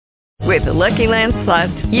With the Lucky Land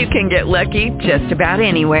Slots, you can get lucky just about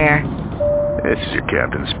anywhere. This is your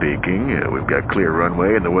captain speaking. We've got clear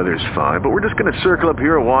runway and the weather's fine, but we're just going to circle up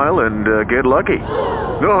here a while and get lucky.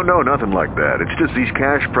 No, nothing like that. It's just these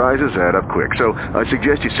cash prizes add up quick. So I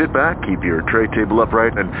suggest you sit back, keep your tray table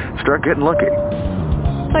upright, and start getting lucky.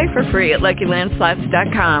 Play for free at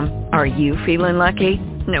LuckyLandSlots.com. Are you feeling lucky?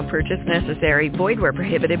 No purchase necessary. Void where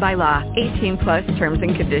prohibited by law. 18 plus terms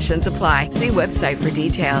and conditions apply. See website for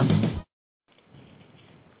details.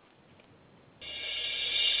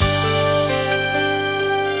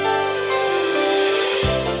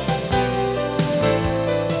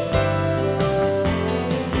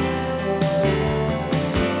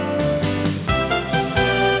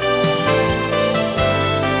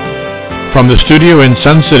 From the studio in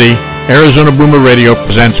Sun City, Arizona Boomer Radio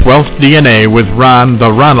presents Wealth DNA with Ron the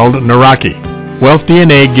Ronald Nawrocki. Wealth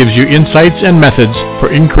DNA gives you insights and methods for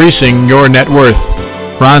increasing your net worth.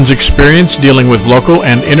 Ron's experience dealing with local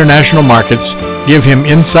and international markets give him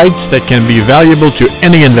insights that can be valuable to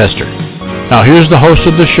any investor. Now here's the host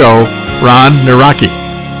of the show, Ron Nawrocki.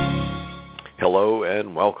 Hello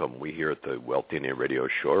and welcome. We here at the Wealth DNA Radio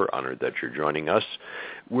Show are honored that you're joining us.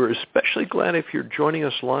 We're especially glad if you're joining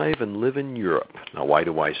us live and live in Europe. Now, why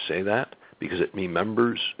do I say that? Because it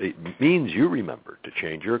means you remember to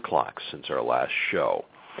change your clock since our last show,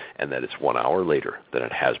 and that it's 1 hour later than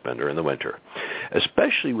it has been during the winter.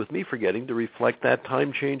 Especially with me forgetting to reflect that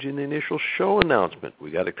time change in the initial show announcement.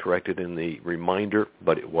 We got it corrected in the reminder,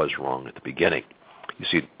 but it was wrong at the beginning. You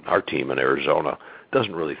see, our team in Arizona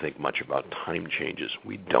doesn't really think much about time changes.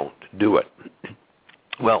 We don't do it.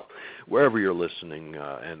 Well, wherever you're listening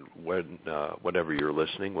whatever you're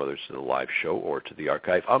listening, whether it's to the live show or to the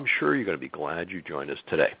archive, I'm sure you're going to be glad you joined us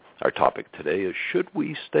today. Our topic today is, should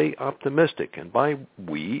we stay optimistic? And by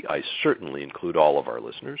we, I certainly include all of our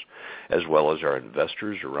listeners, as well as our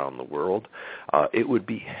investors around the world. It would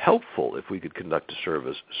be helpful if we could conduct a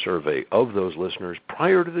survey of those listeners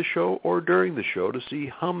prior to the show or during the show to see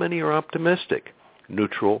how many are optimistic,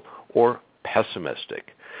 neutral, or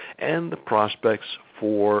pessimistic, and the prospects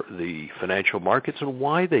for the financial markets and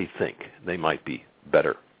why they think they might be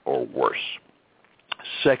better or worse.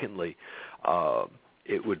 Secondly,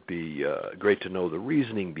 it would be great to know the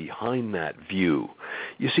reasoning behind that view.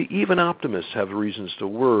 You see, even optimists have reasons to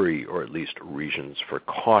worry, or at least reasons for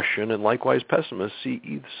caution, and likewise pessimists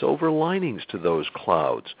see silver linings to those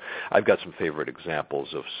clouds. I've got some favorite examples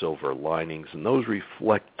of silver linings, and those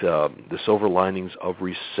reflect the silver linings of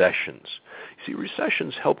recessions. You see,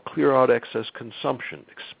 recessions help clear out excess consumption,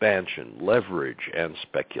 expansion, leverage, and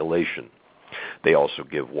speculation. They also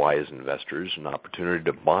give wise investors an opportunity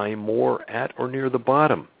to buy more at or near the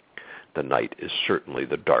bottom. The night is certainly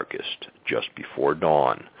the darkest just before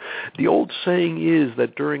dawn. The old saying is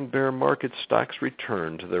that during bear markets, stocks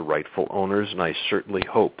return to their rightful owners, and I certainly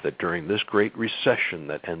hope that during this great recession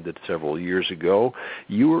that ended several years ago,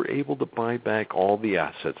 you were able to buy back all the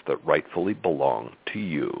assets that rightfully belong to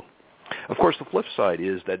you. Of course, the flip side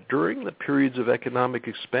is that during the periods of economic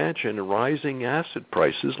expansion and rising asset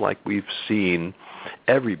prices like we've seen,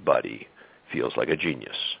 everybody feels like a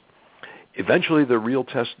genius. Eventually, the real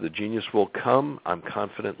test of the genius will come. I'm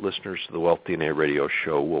confident listeners to the Wealth DNA Radio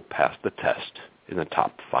Show will pass the test in the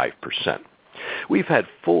top 5%. We've had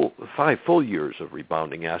 5 full years of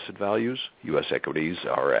rebounding asset values. U.S. equities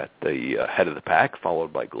are at the head of the pack,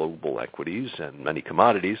 followed by global equities and many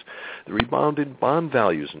commodities. The rebound in bond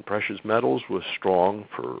values and precious metals was strong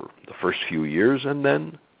for the first few years and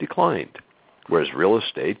then declined, whereas real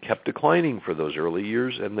estate kept declining for those early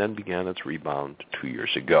years and then began its rebound 2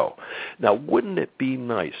 years ago. Now, wouldn't it be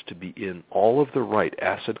nice to be in all of the right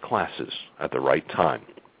asset classes at the right time?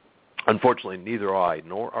 Unfortunately, neither I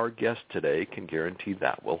nor our guest today can guarantee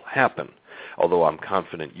that will happen, although I'm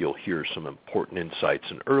confident you'll hear some important insights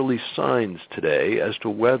and early signs today as to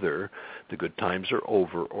whether the good times are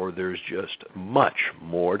over or there's just much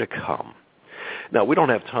more to come. Now, we don't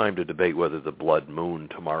have time to debate whether the blood moon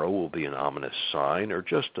tomorrow will be an ominous sign or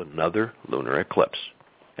just another lunar eclipse.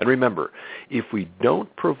 And remember, if we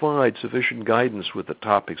don't provide sufficient guidance with the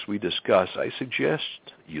topics we discuss, I suggest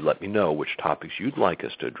you let me know which topics you'd like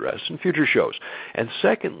us to address in future shows. And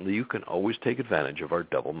secondly, you can always take advantage of our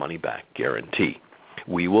double money back guarantee.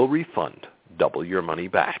 We will refund double your money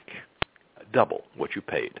back, double what you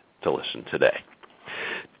paid to listen today.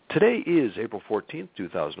 Today is April 14th,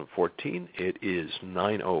 2014. It is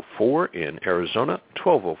 9:04 in Arizona,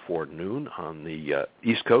 12:04 noon on the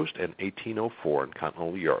East Coast, and 18:04 in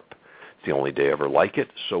continental Europe. It's the only day ever like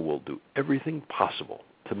it, so we'll do everything possible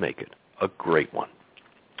to make it a great one.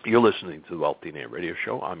 You're listening to the Wealth DNA Radio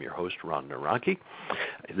Show. I'm your host, Ron Nawrocki.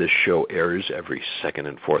 This show airs every second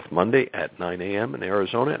and fourth Monday at 9 a.m. in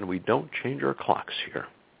Arizona, and we don't change our clocks here.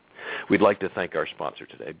 We'd like to thank our sponsor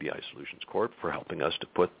today, BI Solutions Corp., for helping us to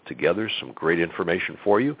put together some great information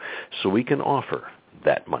for you so we can offer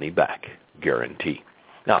that money back guarantee.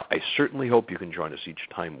 Now, I certainly hope you can join us each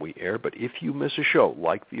time we air, but if you miss a show,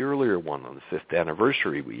 like the earlier one on the 5th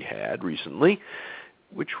anniversary we had recently,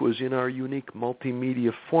 which was in our unique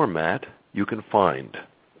multimedia format, you can find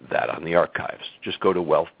that on the archives. Just go to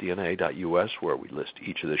wealthdna.us where we list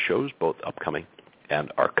each of the shows, both upcoming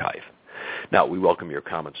and archive. Now, we welcome your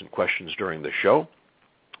comments and questions during the show.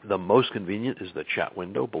 The most convenient is the chat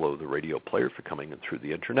window below the radio player for coming in through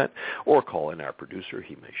the Internet, or call in our producer.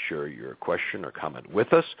 He may share your question or comment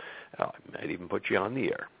with us. I might even put you on the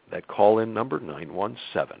air. That call-in number,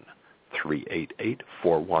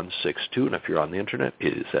 917-388-4162, and if you're on the Internet,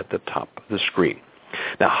 it is at the top of the screen.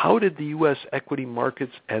 Now, how did the U.S. equity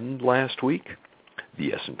markets end last week?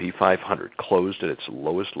 The S&P 500 closed at its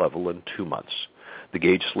lowest level in 2 months. The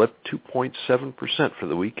gauge slipped 2.7% for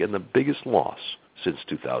the week, and the biggest loss since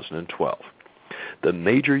 2012. The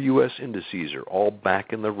major U.S. indices are all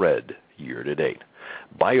back in the red year-to-date.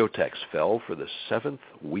 Biotechs fell for the 7th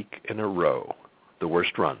week in a row, the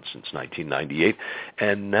worst run since 1998,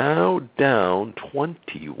 and now down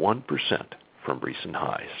 21% from recent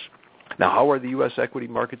highs. Now, how are the U.S. equity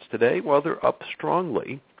markets today? Well, they're up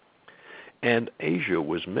strongly, and Asia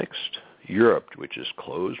was mixed. Europe, which is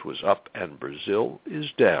closed, was up, and Brazil is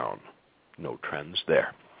down. No trends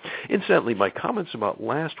there. Incidentally, my comments about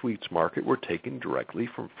last week's market were taken directly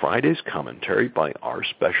from Friday's commentary by our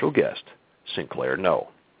special guest, Sinclair Noe.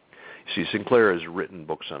 See, Sinclair has written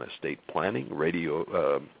books on estate planning, let me go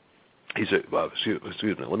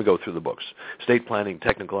through the books. Estate planning,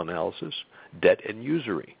 technical analysis, debt and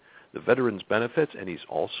usury, the veterans' benefits, and he's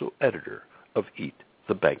also editor of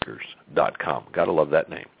eatthebankers.com. Gotta love that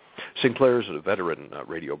name. Sinclair is a veteran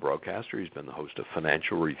radio broadcaster. He's been the host of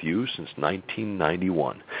Financial Review since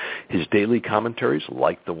 1991. His daily commentaries,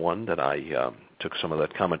 like the one that I took some of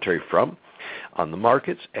that commentary from, on the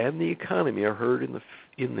markets and the economy, are heard in the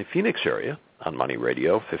Phoenix area on Money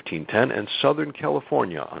Radio 1510 and Southern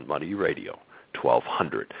California on Money Radio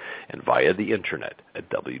 1200 and via the Internet at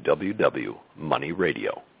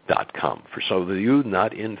www.moneyradio.com. For some of you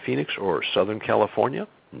not in Phoenix or Southern California,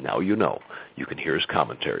 now you know. You can hear his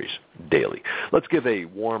commentaries daily. Let's give a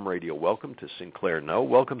warm radio welcome to Sinclair Noe.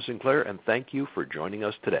 Welcome, Sinclair, and thank you for joining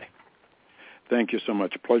us today. Thank you so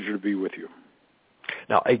much. A pleasure to be with you.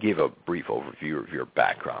 Now, I gave a brief overview of your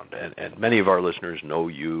background, and many of our listeners know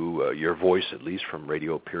you, your voice at least, from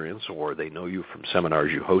radio appearance, or they know you from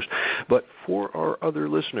seminars you host. But for our other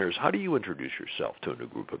listeners, how do you introduce yourself to a new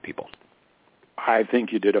group of people? I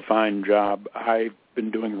think you did a fine job. I've been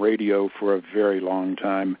doing radio for a very long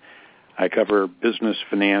time. I cover business,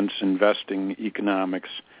 finance, investing, economics,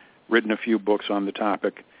 written a few books on the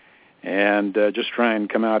topic, and just try and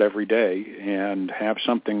come out every day and have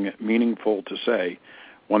something meaningful to say.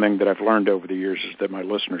 One thing that I've learned over the years is that my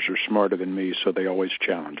listeners are smarter than me, so they always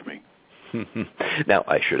challenge me. Now,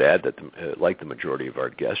 I should add that, like the majority of our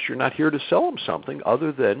guests, you're not here to sell them something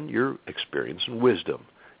other than your experience and wisdom,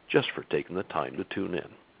 just for taking the time to tune in.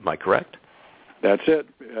 Am I correct? That's it.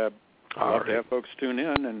 I love to have folks tune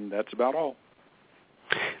in, and that's about all.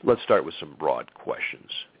 Let's start with some broad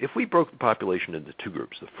questions. If we broke the population into two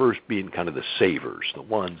groups, the first being kind of the savers, the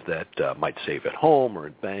ones that might save at home or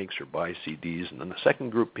in banks or buy CDs, and then the second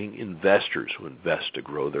group being investors who invest to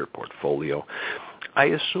grow their portfolio, I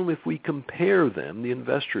assume if we compare them, the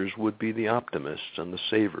investors would be the optimists and the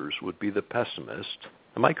savers would be the pessimists.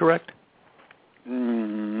 Am I correct?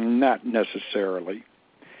 Not necessarily.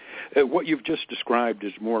 What you've just described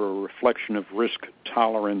is more a reflection of risk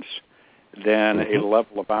tolerance than a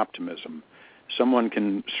level of optimism. Someone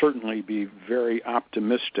can certainly be very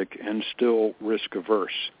optimistic and still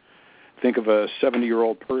risk-averse. Think of a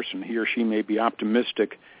 70-year-old person. He or she may be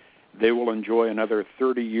optimistic they will enjoy another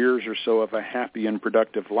 30 years or so of a happy and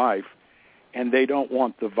productive life, and they don't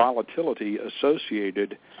want the volatility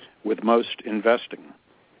associated with most investing.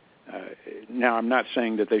 Now, I'm not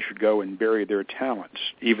saying that they should go and bury their talents,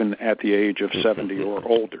 even at the age of 70 or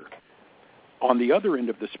older. On the other end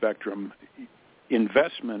of the spectrum,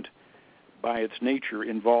 investment, by its nature,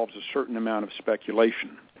 involves a certain amount of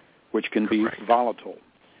speculation, which can be volatile.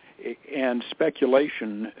 And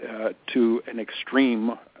speculation, to an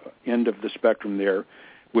extreme end of the spectrum there,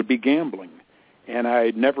 would be gambling. And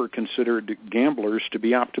I never considered gamblers to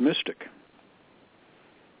be optimistic.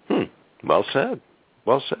 Well said.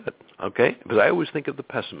 Well said. Okay, because I always think of the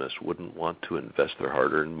pessimist wouldn't want to invest their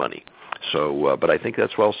hard-earned money. So, but I think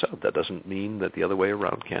that's well said. That doesn't mean that the other way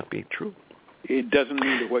around can't be true. It doesn't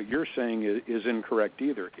mean that what you're saying is incorrect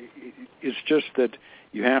either. It's just that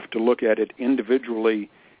you have to look at it individually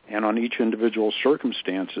and on each individual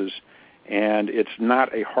circumstances, and it's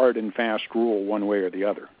not a hard and fast rule one way or the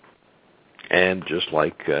other. And just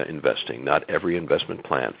like investing, not every investment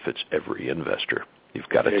plan fits every investor. You've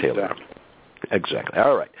got to tailor them. Exactly.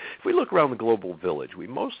 All right. If we look around the global village, we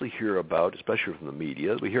mostly hear about, especially from the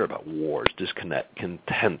media, we hear about wars,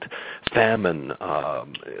 discontent, famine. Are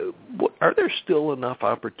there still enough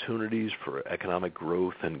opportunities for economic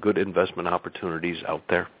growth and good investment opportunities out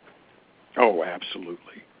there? Oh,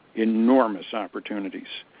 absolutely. Enormous opportunities.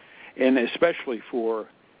 And especially for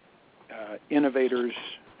innovators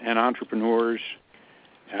and entrepreneurs.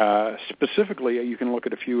 Specifically, you can look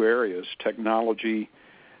at a few areas, technology,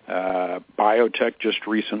 biotech just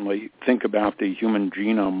recently. Think about the human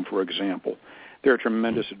genome, for example. There are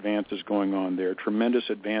tremendous advances going on there, tremendous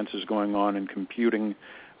advances going on in computing,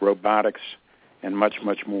 robotics, and much,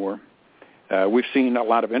 much more. We've seen a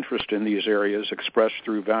lot of interest in these areas expressed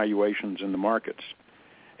through valuations in the markets.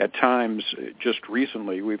 At times, just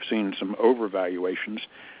recently, we've seen some overvaluations.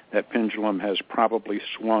 That pendulum has probably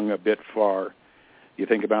swung a bit far. You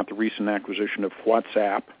think about the recent acquisition of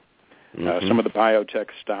WhatsApp. Some of the biotech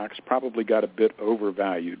stocks probably got a bit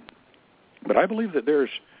overvalued. But I believe that there's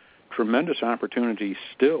tremendous opportunity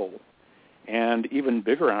still, and even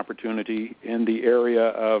bigger opportunity in the area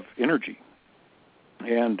of energy.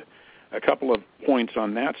 And a couple of points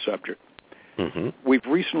on that subject. We've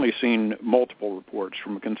recently seen multiple reports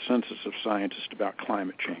from a consensus of scientists about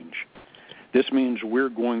climate change. This means we're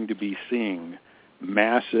going to be seeing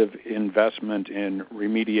massive investment in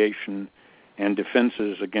remediation and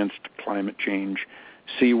defenses against climate change,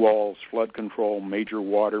 seawalls, flood control, major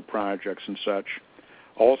water projects and such.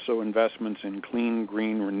 Also investments in clean,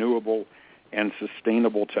 green, renewable, and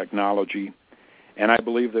sustainable technology. And I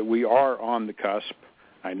believe that we are on the cusp,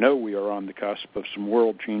 I know we are on the cusp of some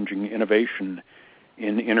world-changing innovation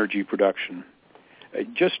in energy production.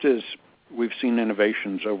 Just as we've seen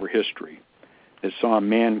innovations over history that saw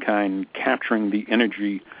mankind capturing the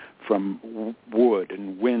energy from wood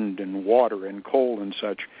and wind and water and coal and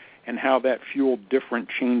such, and how that fueled different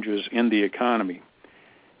changes in the economy.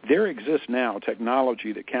 There exists now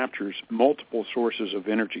technology that captures multiple sources of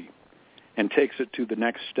energy and takes it to the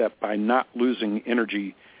next step by not losing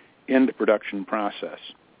energy in the production process.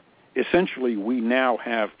 Essentially, we now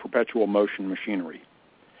have perpetual motion machinery.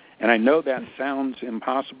 And I know that sounds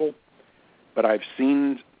impossible, but I've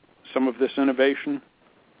seen some of this innovation,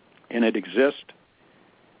 and it exists.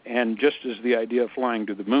 And just as the idea of flying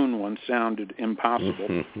to the moon once sounded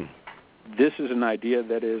impossible, this is an idea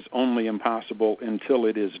that is only impossible until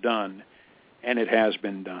it is done, and it has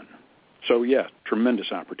been done. So, yeah,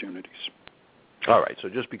 tremendous opportunities. All right, so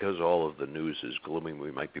just because all of the news is gloomy, we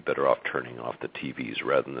might be better off turning off the TVs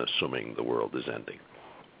rather than assuming the world is ending.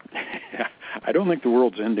 I don't think the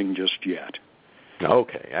world's ending just yet.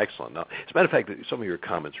 Okay, excellent. Now, as a matter of fact, some of your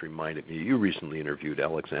comments reminded me, you recently interviewed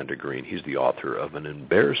Alexander Green. He's the author of An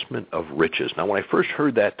Embarrassment of Riches. Now, when I first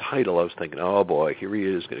heard that title, I was thinking, oh, boy, here he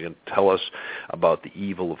is going to tell us about the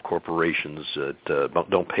evil of corporations that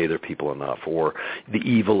don't pay their people enough, or the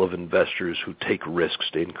evil of investors who take risks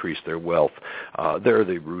to increase their wealth. They're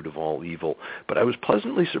the root of all evil. But I was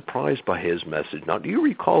pleasantly surprised by his message. Now, do you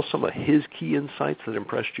recall some of his key insights that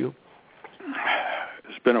impressed you?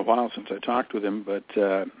 It's been a while since I talked with him, but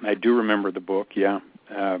I do remember the book, yeah.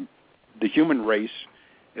 The human race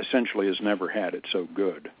essentially has never had it so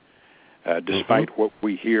good, despite what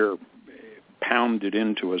we hear pounded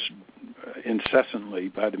into us incessantly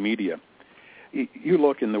by the media. You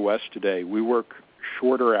look in the West today, we work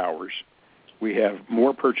shorter hours. We have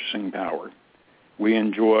more purchasing power. We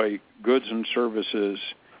enjoy goods and services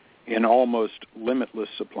in almost limitless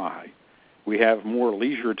supply. We have more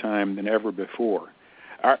leisure time than ever before.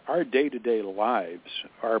 Our day-to-day lives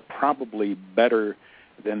are probably better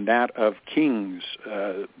than that of kings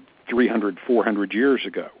 300, 400 years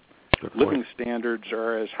ago. Living standards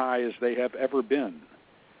are as high as they have ever been.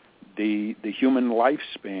 The human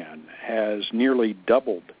lifespan has nearly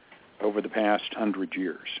doubled over the past 100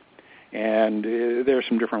 years. And there are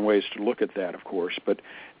some different ways to look at that, of course, but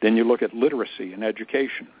then you look at literacy and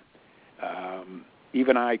education,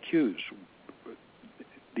 even IQs.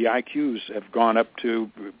 The IQs have gone up to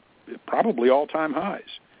probably all-time highs.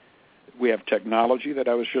 We have technology that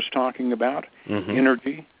I was just talking about,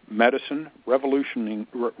 energy, medicine,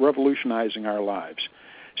 revolutionizing our lives.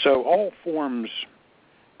 So all forms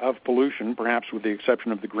of pollution, perhaps with the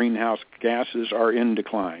exception of the greenhouse gases, are in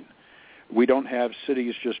decline. We don't have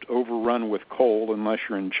cities just overrun with coal, unless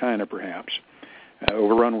you're in China, perhaps,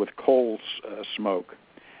 overrun with coal smoke.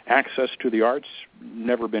 Access to the arts,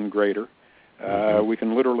 never been greater. We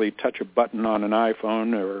can literally touch a button on an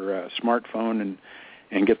iPhone or a smartphone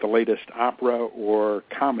and get the latest opera or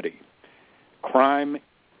comedy. Crime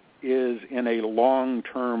is in a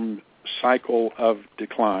long-term cycle of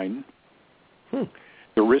decline.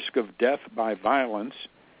 The risk of death by violence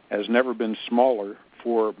has never been smaller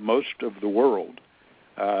for most of the world.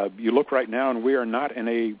 You look right now, and we are not in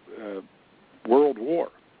a world war.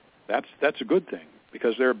 That's a good thing,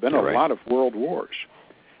 because there have been a lot of world wars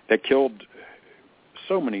that killed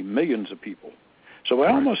so many millions of people. So by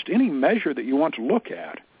almost any measure that you want to look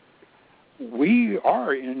at, we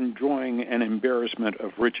are enjoying an embarrassment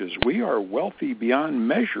of riches. We are wealthy beyond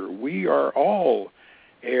measure. We are all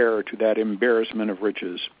heir to that embarrassment of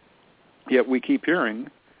riches. Yet we keep hearing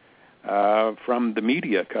from the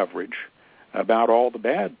media coverage about all the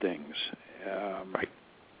bad things.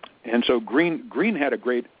 And so Green had a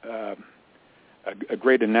great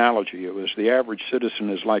analogy. It was the average citizen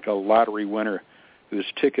is like a lottery winner whose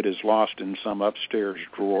ticket is lost in some upstairs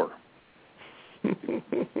drawer. Pull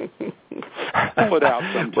it out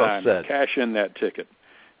sometime. Well, cash in that ticket.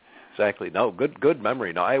 Exactly. No, good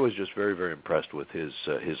memory. No, I was just very, very impressed with his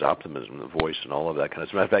optimism, the voice, and all of that kind of stuff.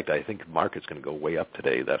 As a matter of fact, I think the market's going to go way up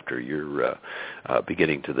today after your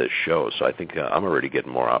beginning to this show. So I think I'm already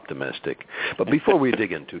getting more optimistic. But before we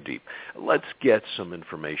dig in too deep, let's get some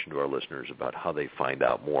information to our listeners about how they find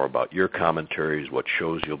out more about your commentaries, what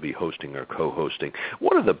shows you'll be hosting or co-hosting.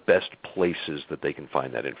 What are the best places that they can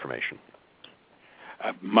find that information?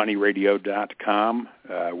 moneyradio.com.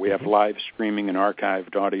 We have live streaming and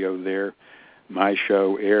archived audio there. My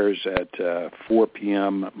show airs at 4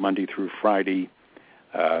 p.m. Monday through Friday,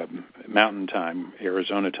 Mountain Time,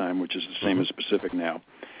 Arizona time, which is the same as Pacific now.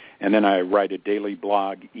 And then I write a daily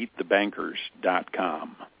blog,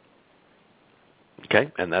 eatthebankers.com.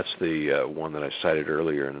 Okay, and that's the one that I cited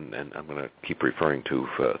earlier, and I'm going to keep referring to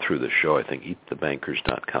through the show, I think,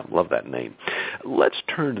 eatthebankers.com. Love that name. Let's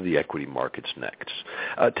turn to the equity markets next.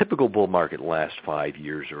 A typical bull market lasts 5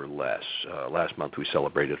 years or less. Last month we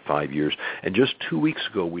celebrated 5 years, and just 2 weeks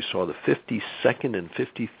ago we saw the 52nd and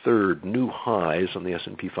 53rd new highs on the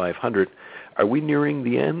S&P 500. Are we nearing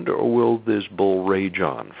the end, or will this bull rage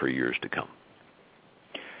on for years to come?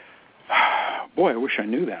 Boy, I wish I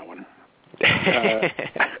knew that one.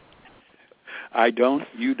 I don't,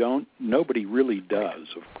 you don't, nobody really does,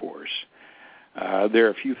 of course. There are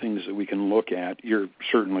a few things that we can look at. You're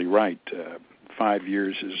certainly right. 5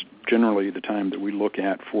 years is generally the time that we look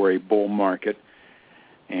at for a bull market,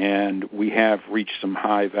 and we have reached some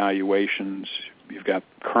high valuations. You've got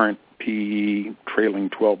current PE, trailing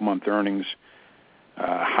 12-month earnings,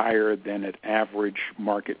 higher than at average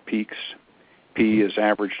market peaks. PE has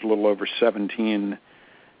averaged a little over 17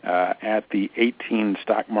 at the 18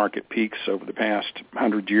 stock market peaks over the past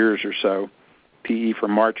 100 years or so. PE for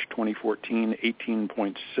March 2014,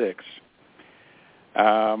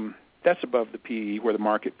 18.6. That's above the PE where the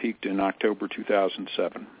market peaked in October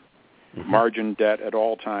 2007. Margin debt at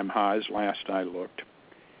all-time highs last I looked.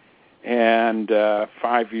 And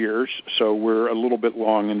 5 years, so we're a little bit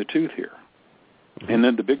long in the tooth here. And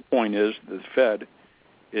then the big point is the Fed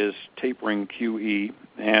is tapering QE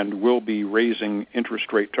and will be raising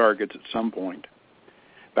interest rate targets at some point.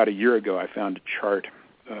 About a year ago, I found a chart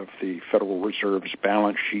of the Federal Reserve's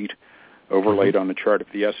balance sheet overlaid on the chart of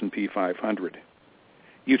the S&P 500.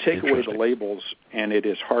 You take away the labels, and it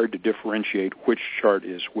is hard to differentiate which chart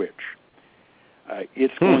is which.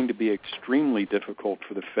 It's going to be extremely difficult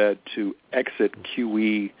for the Fed to exit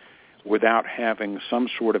QE without having some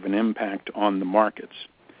sort of an impact on the markets.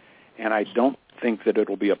 And I don't think that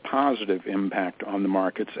it'll be a positive impact on the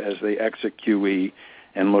markets as they exit QE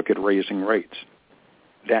and look at raising rates.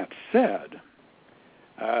 That said,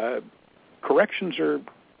 corrections are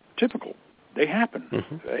typical. They happen.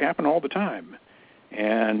 They happen all the time.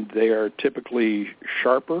 And they are typically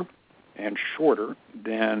sharper and shorter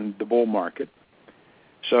than the bull market.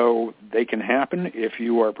 So they can happen if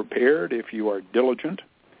you are prepared, if you are diligent.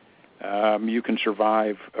 You can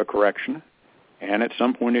survive a correction. And at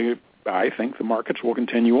some point, I think the markets will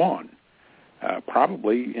continue on.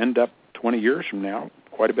 Probably end up 20 years from now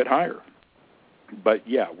quite a bit higher. But,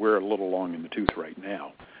 yeah, we're a little long in the tooth right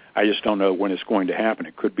now. I just don't know when it's going to happen.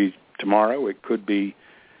 It could be tomorrow. It could be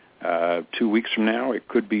 2 weeks from now. It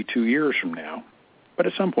could be 2 years from now. But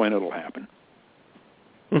at some point it'll happen.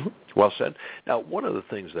 Mm-hmm. Well said. Now, one of the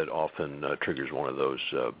things that often triggers one of those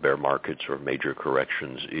bear markets or major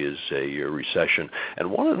corrections is a recession.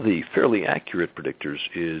 And one of the fairly accurate predictors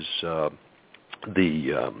is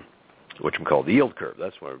what you call the yield curve.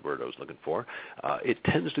 That's what word I was looking for. It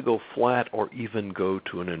tends to go flat or even go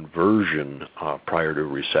to an inversion prior to a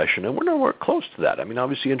recession, and we're nowhere close to that. I mean,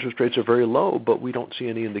 obviously interest rates are very low, but we don't see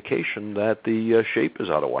any indication that the shape is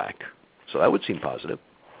out of whack. So that would seem positive.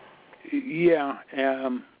 Yeah,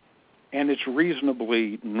 and it's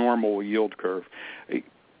reasonably normal yield curve.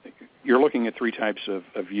 You're looking at three types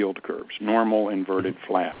of yield curves: normal, inverted,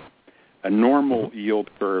 flat. A normal yield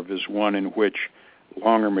curve is one in which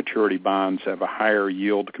longer maturity bonds have a higher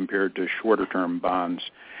yield compared to shorter-term bonds,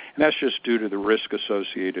 and that's just due to the risk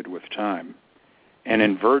associated with time. An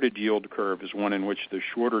inverted yield curve is one in which the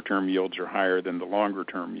shorter-term yields are higher than the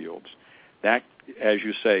longer-term yields. That, as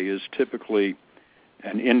you say, is typically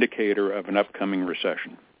an indicator of an upcoming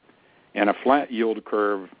recession. And a flat yield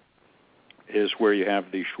curve is where you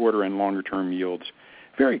have the shorter and longer-term yields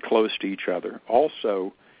very close to each other.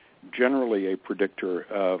 Also, generally a predictor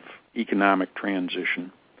of economic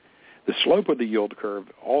transition. The slope of the yield curve,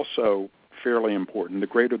 also fairly important. The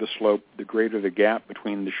greater the slope, the greater the gap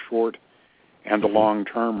between the short and the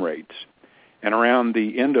long-term rates. And around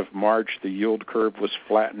the end of March, the yield curve was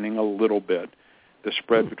flattening a little bit. The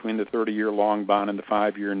spread between the 30-year long bond and the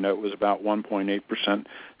 5-year note was about 1.8%,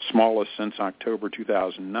 smallest since October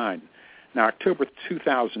 2009. Now, October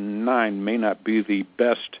 2009 may not be the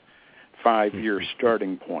best 5-year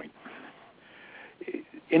starting point.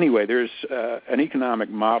 Anyway, there's an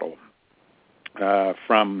economic model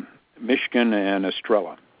from Michigan and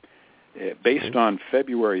Estrella. Based on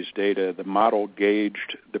February's data, the model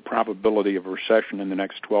gauged the probability of a recession in the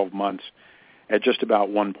next 12 months at just about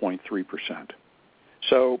 1.3%.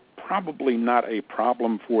 So probably not a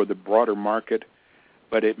problem for the broader market,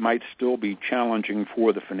 but it might still be challenging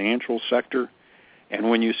for the financial sector. And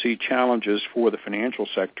when you see challenges for the financial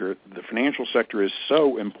sector is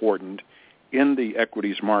so important in the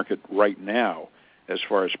equities market right now, as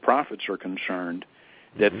far as profits are concerned,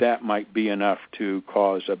 that might be enough to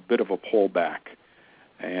cause a bit of a pullback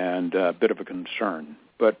and a bit of a concern.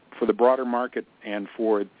 But for the broader market and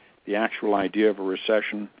for the actual idea of a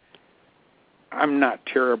recession, I'm not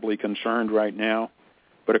terribly concerned right now.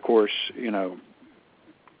 But, of course, you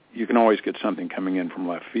can always get something coming in from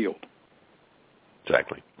left field.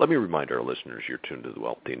 Exactly. Let me remind our listeners you're tuned to the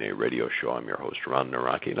Wealth DNA radio show. I'm your host, Ron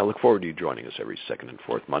Nawrocki, and I look forward to you joining us every second and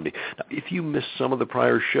fourth Monday. Now, if you missed some of the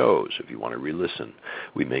prior shows, if you want to re-listen,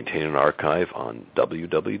 we maintain an archive on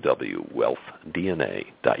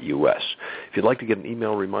www.wealthdna.us. If you'd like to get an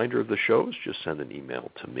email reminder of the shows, just send an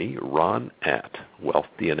email to me,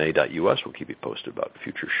 ron@wealthdna.us. We'll keep you posted about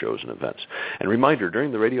future shows and events. And reminder,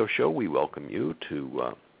 during the radio show, we welcome you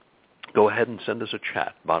to go ahead and send us a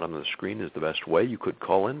chat. Bottom of the screen is the best way. You could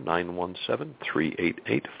call in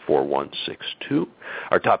 917-388-4162.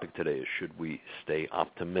 Our topic today is Should We Stay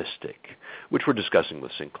Optimistic, which we're discussing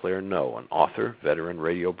with Sinclair Noe, an author, veteran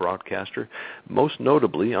radio broadcaster, most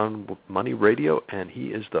notably on Money Radio, and he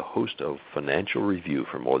is the host of Financial Review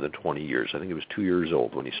for more than 20 years. I think he was 2 years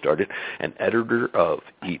old when he started, and editor of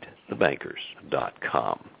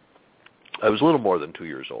EatTheBankers.com. I was a little more than 2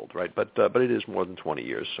 years old, right? But it is more than 20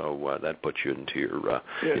 years, so that puts you into your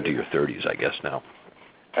 30s, I guess. Now,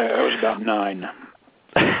 I was about 9.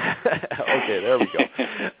 Okay, there we go.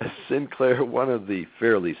 Sinclair, one of the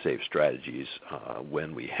fairly safe strategies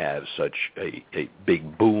when we have such a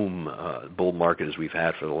big bull market as we've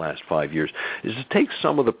had for the last 5 years is to take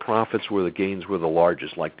some of the profits where the gains were the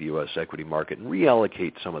largest, like the U.S. equity market, and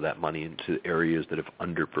reallocate some of that money into areas that have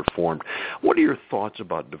underperformed. What are your thoughts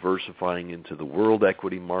about diversifying into the world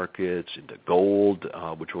equity markets, into gold,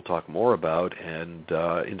 which we'll talk more about, and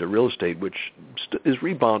into real estate, which is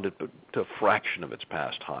rebounded but to a fraction of its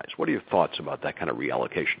past highs? What are your thoughts about that kind of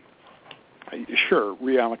reallocation? Sure.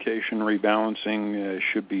 Reallocation, rebalancing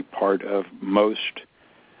should be part of most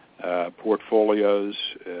portfolios.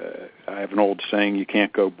 I have an old saying, you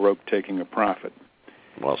can't go broke taking a profit.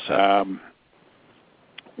 Well said.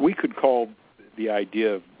 We could call the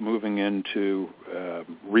idea of moving into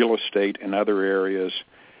real estate and other areas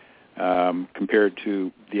compared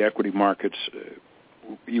to the equity markets,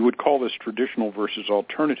 you would call this traditional versus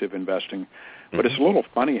alternative investing, but it's a little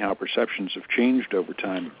funny how perceptions have changed over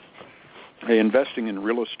time. Investing in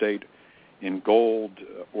real estate, in gold,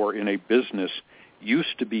 or in a business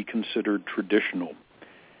used to be considered traditional.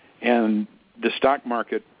 And the stock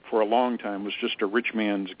market for a long time was just a rich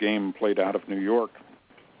man's game played out of New York.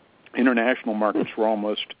 International markets were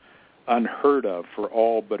almost unheard of for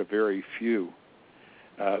all but a very few.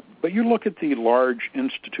 But you look at the large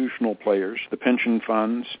institutional players, the pension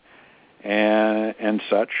funds and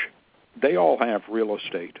such, they all have real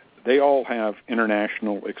estate. They all have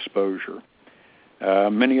international exposure.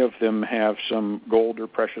 Many of them have some gold or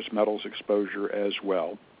precious metals exposure as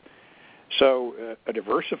well. So a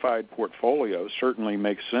diversified portfolio certainly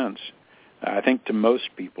makes sense. I think to most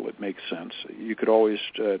people it makes sense. You could always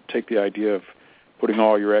take the idea of putting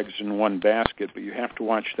all your eggs in one basket, but you have to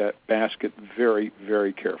watch that basket very,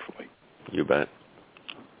 very carefully. You bet.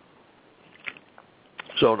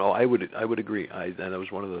 So no, I would agree. And that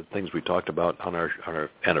was one of the things we talked about on our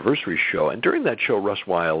anniversary show. And during that show, Russ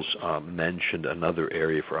Wiles mentioned another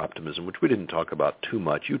area for optimism, which we didn't talk about too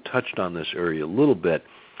much. You touched on this area a little bit.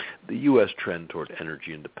 The U.S. trend toward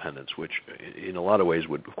energy independence, which in a lot of ways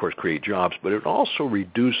would, of course, create jobs, but it would also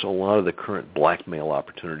reduce a lot of the current blackmail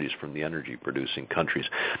opportunities from the energy-producing countries.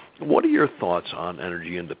 What are your thoughts on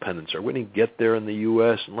energy independence? Are we going to get there in the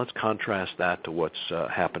U.S.? And let's contrast that to what's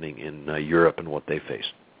happening in Europe and what they face.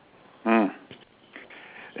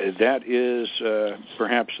 That is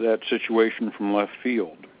perhaps that situation from left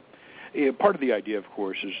field. Part of the idea, of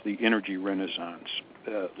course, is the energy renaissance,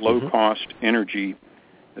 low-cost energy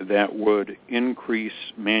that would increase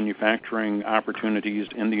manufacturing opportunities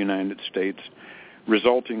in the United States,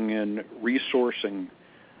 resulting in resourcing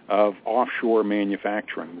of offshore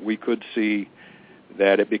manufacturing. We could see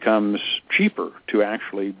that it becomes cheaper to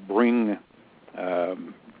actually bring a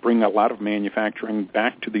lot of manufacturing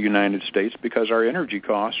back to the United States because our energy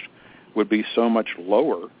cost would be so much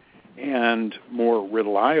lower and more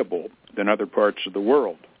reliable than other parts of the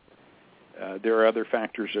world. There are other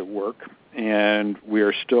factors at work, and we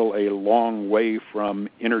are still a long way from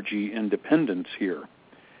energy independence here.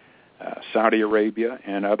 Saudi Arabia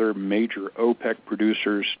and other major OPEC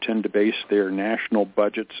producers tend to base their national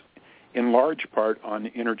budgets in large part on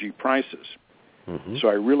energy prices. Mm-hmm. So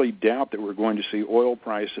I really doubt that we're going to see oil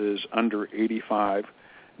prices under 85,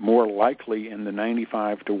 more likely in the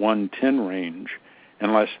 95 to 110 range,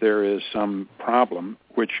 unless there is some problem,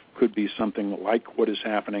 which could be something like what is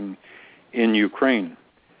happening in Ukraine.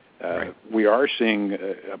 Right. We are seeing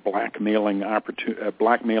a blackmailing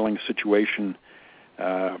situation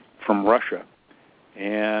from Russia,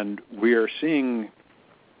 and we are seeing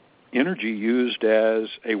energy used as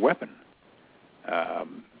a weapon.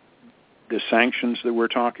 The sanctions that we're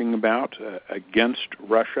talking about against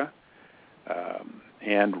Russia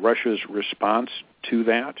and Russia's response to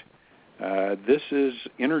that, this is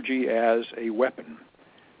energy as a weapon.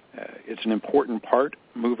 It's an important part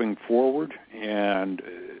moving forward, and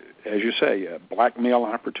as you say, blackmail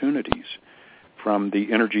opportunities from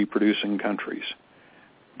the energy-producing countries.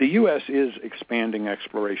 The U.S. is expanding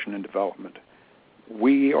exploration and development.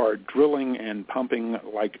 We are drilling and pumping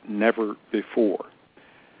like never before.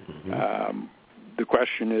 Mm-hmm. The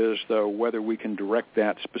question is, though, whether we can direct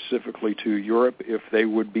that specifically to Europe if they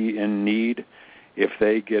would be in need, if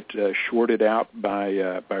they get shorted out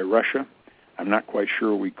by Russia. I'm not quite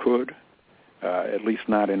sure we could, at least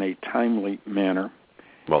not in a timely manner.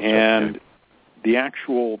 Well, and the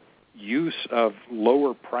actual use of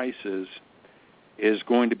lower prices is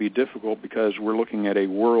going to be difficult because we're looking at a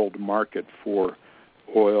world market for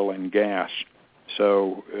oil and gas.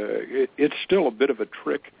 So it's still a bit of a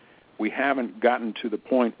trick. We haven't gotten to the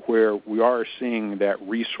point where we are seeing that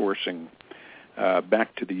resourcing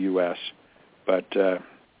back to the U.S., but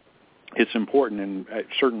it's important, and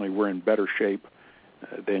certainly we're in better shape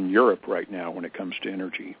than Europe right now when it comes to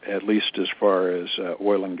energy, at least as far as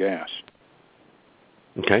oil and gas.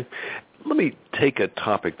 Okay. Let me take a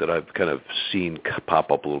topic that I've kind of seen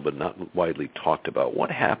pop up a little bit, not widely talked about.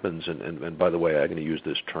 What happens, and by the way, I'm going to use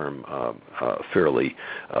this term fairly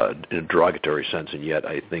in a derogatory sense, and yet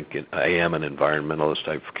I think I am an environmentalist.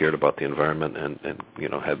 I've cared about the environment and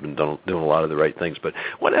have been doing a lot of the right things. But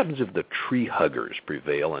what happens if the tree huggers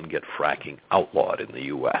prevail and get fracking outlawed in the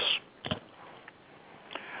U.S.?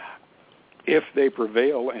 If they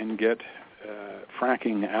prevail and get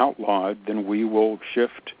fracking outlawed, then we will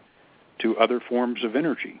shift to other forms of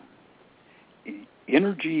energy.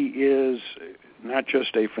 Energy is not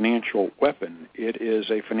just a financial weapon, it is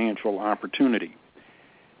a financial opportunity.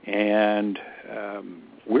 And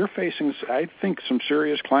we're facing, I think, some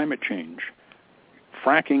serious climate change.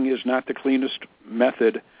 Fracking is not the cleanest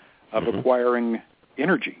method of acquiring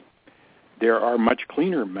energy. There are much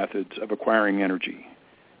cleaner methods of acquiring energy.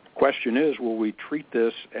 The question is, will we treat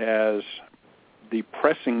this as the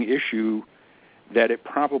pressing issue that it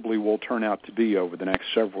probably will turn out to be over the next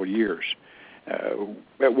several years?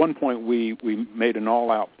 At one point, we made an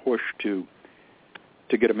all-out push to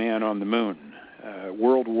get a man on the moon.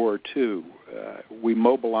 World War II, we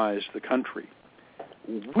mobilized the country.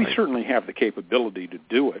 We certainly have the capability to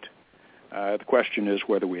do it. The question is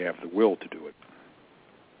whether we have the will to do it.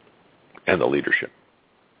 And the leadership.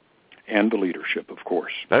 And the leadership, of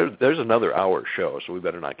course. There's another hour show, so we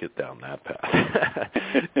better not get down that path.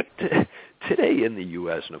 Today in the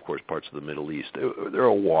U.S. and, of course, parts of the Middle East, they're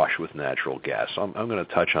awash with natural gas. I'm going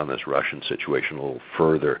to touch on this Russian situation a little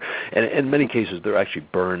further. And in many cases, they're actually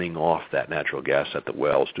burning off that natural gas at the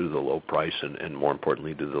wells due to the low price and more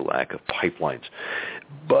importantly, due to the lack of pipelines.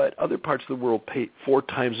 But other parts of the world pay 4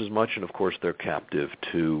 times as much, and, of course, they're captive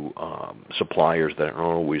to suppliers that aren't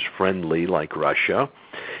always friendly, like Russia.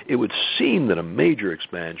 It would seem that a major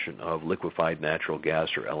expansion of liquefied natural gas,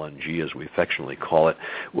 or LNG as we affectionately call it,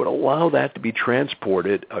 would allow that to be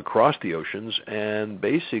transported across the oceans and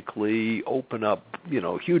basically open up,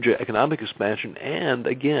 huge economic expansion and,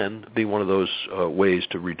 again, be one of those ways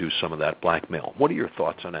to reduce some of that blackmail. What are your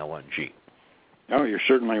thoughts on LNG? Oh, you're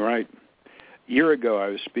certainly right. A year ago, I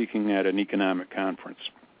was speaking at an economic conference,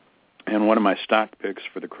 and one of my stock picks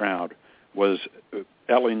for the crowd was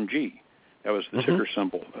LNG. That was the ticker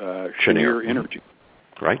symbol, Cheniere Energy,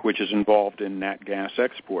 right, which is involved in nat gas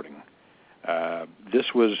exporting. This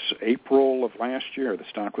was April of last year. The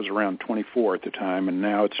stock was around 24 at the time, and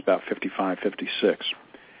now it's about 55, 56.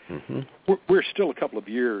 We're still a couple of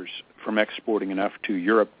years from exporting enough to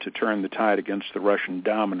Europe to turn the tide against the Russian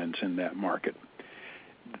dominance in that market.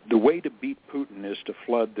 The way to beat Putin is to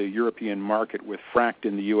flood the European market with fracked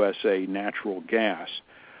in the USA natural gas,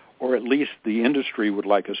 or at least the industry would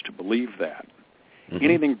like us to believe that.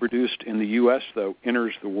 Anything produced in the U.S., though,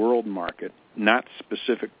 enters the world market, not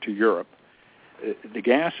specific to Europe. The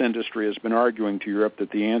gas industry has been arguing to Europe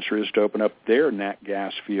that the answer is to open up their nat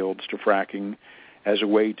gas fields to fracking as a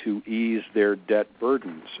way to ease their debt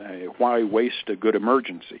burdens. Why waste a good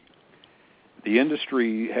emergency? The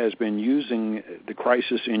industry has been using the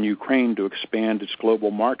crisis in Ukraine to expand its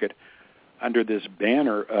global market under this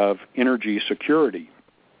banner of energy security.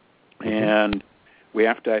 And we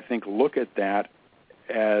have to, I think, look at that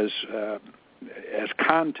as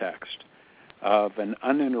context of an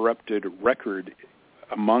uninterrupted record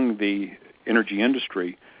among the energy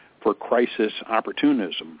industry for crisis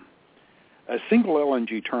opportunism. A single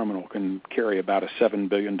LNG terminal can carry about a $7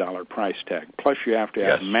 billion price tag. Plus, you have to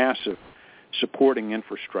have massive supporting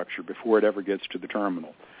infrastructure before it ever gets to the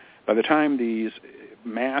terminal. By the time these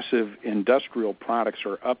massive industrial products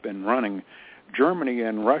are up and running, Germany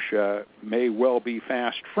and Russia may well be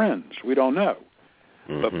fast friends. We don't know.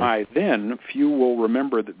 But by then, few will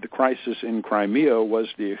remember that the crisis in Crimea was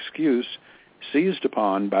the excuse seized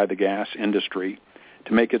upon by the gas industry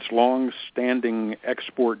to make its long-standing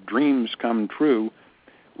export dreams come true,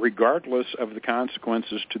 regardless of the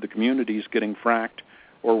consequences to the communities getting fracked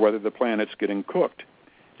or whether the planet's getting cooked.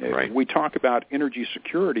 Right. If we talk about energy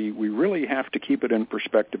security, we really have to keep it in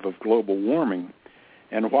perspective of global warming.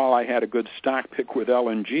 And while I had a good stock pick with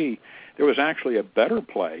LNG, there was actually a better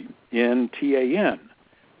play in TAN,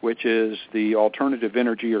 which is the alternative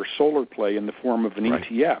energy or solar play in the form of an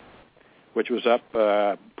ETF, which was up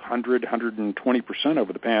 120%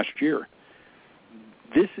 over the past year.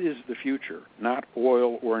 This is the future, not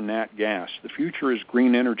oil or nat gas. The future is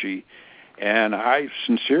green energy, and I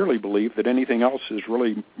sincerely believe that anything else is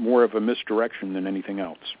really more of a misdirection than anything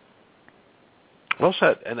else. Well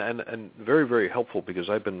said, and very, very helpful, because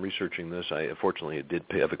I've been researching this. I fortunately did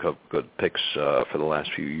have a couple good picks for the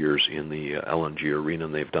last few years in the LNG arena,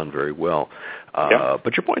 and they've done very well.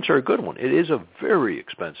 But your points are a good one. It is a very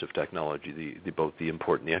expensive technology, both the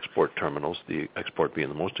import and the export terminals, the export being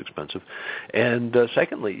the most expensive. And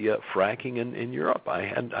secondly, fracking in Europe. I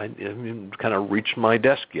haven't kind of reached my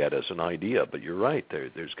desk yet as an idea, but you're right.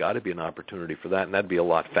 There's got to be an opportunity for that, and that'd be a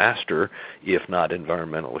lot faster, if not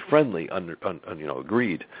environmentally friendly,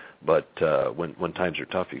 agreed. But when times are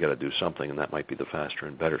tough, you got to do something, and that might be the faster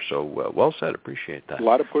and better. So well said. Appreciate that. A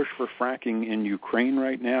lot of push for fracking in Ukraine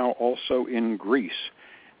right now, also in Greece.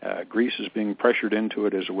 Greece is being pressured into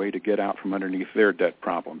it as a way to get out from underneath their debt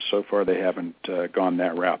problems. So far, they haven't gone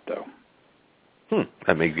that route, though.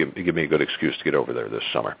 That may give me a good excuse to get over there this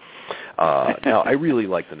summer. Now, I really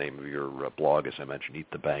like the name of your blog, as I mentioned,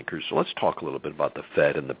 Eat the Bankers. So let's talk a little bit about the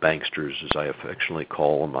Fed and the banksters, as I affectionately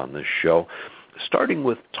call them on this show. Starting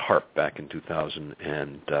with TARP back in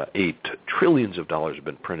 2008, trillions of dollars have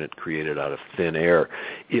been printed, created out of thin air.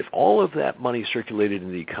 If all of that money circulated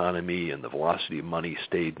in the economy and the velocity of money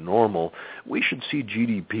stayed normal, we should see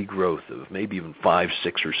GDP growth of maybe even 5,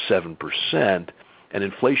 6, or 7%, and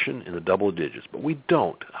inflation in the double digits. But we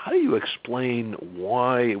don't. How do you explain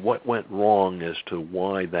what went wrong as to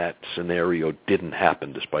why that scenario didn't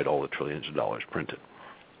happen despite all the trillions of dollars printed?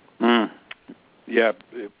 Yeah,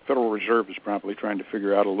 the Federal Reserve is probably trying to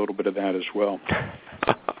figure out a little bit of that as well.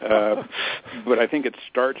 But I think it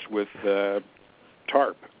starts with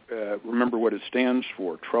TARP. Remember what it stands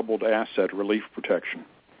for, Troubled Asset Relief Protection.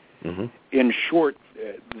 Mm-hmm. In short,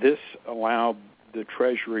 this allowed the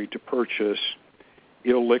Treasury to purchase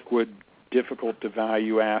illiquid,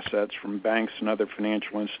 difficult-to-value assets from banks and other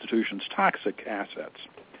financial institutions, toxic assets.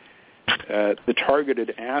 The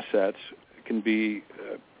targeted assets can be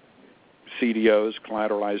CDOs,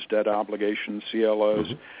 collateralized debt obligations, CLOs,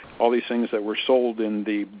 mm-hmm. all these things that were sold in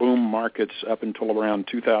the boom markets up until around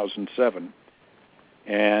 2007.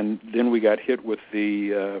 And then we got hit with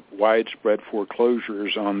the widespread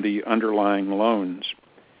foreclosures on the underlying loans.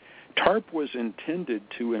 TARP was intended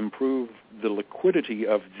to improve the liquidity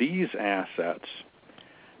of these assets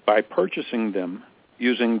by purchasing them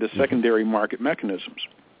using the secondary market mechanisms.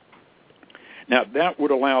 Now, that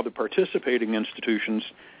would allow the participating institutions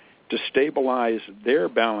to stabilize their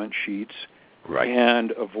balance sheets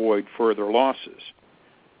and avoid further losses.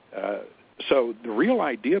 So the real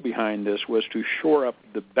idea behind this was to shore up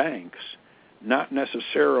the banks, not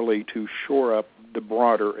necessarily to shore up the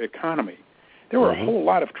broader economy. There were a whole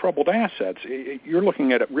lot of troubled assets. You're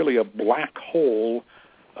looking at really a black hole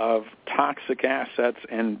of toxic assets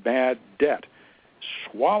and bad debt,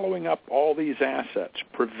 swallowing up all these assets,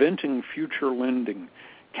 preventing future lending,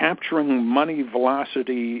 capturing money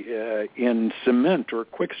velocity in cement or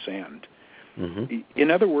quicksand. Mm-hmm. In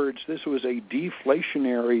other words, this was a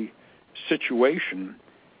deflationary situation,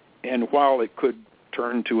 and while it could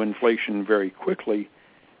turn to inflation very quickly,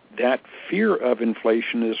 that fear of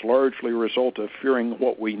inflation is largely a result of fearing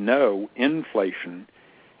what we know, inflation,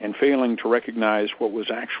 and failing to recognize what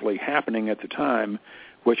was actually happening at the time,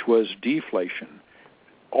 which was deflation.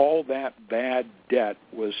 All that bad debt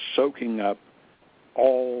was soaking up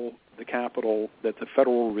all the capital that the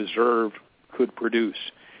Federal Reserve could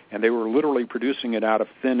produce, and they were literally producing it out of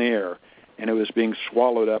thin air, and it was being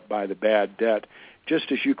swallowed up by the bad debt.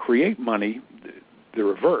 Just as you create money, the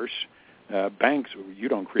reverse, banks, you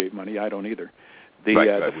don't create money, I don't either.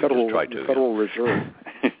 The Federal Reserve,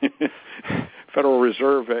 Federal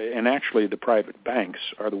Reserve, and actually the private banks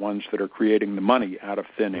are the ones that are creating the money out of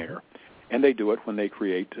thin air, and they do it when they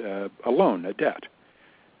create a loan, a debt.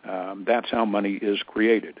 That's how money is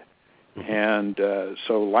created. And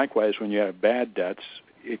so likewise, when you have bad debts,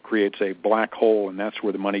 it creates a black hole, and that's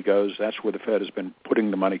where the money goes. That's where the Fed has been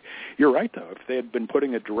putting the money. You're right, though. If they had been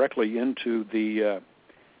putting it directly into the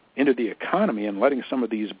economy and letting some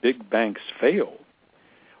of these big banks fail,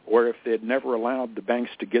 or if they had never allowed the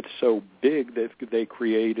banks to get so big that they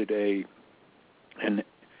created a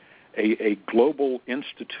global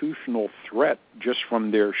institutional threat just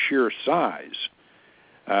from their sheer size,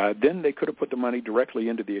 then they could have put the money directly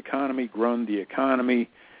into the economy, grown the economy.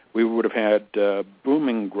 We would have had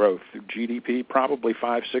booming growth, GDP probably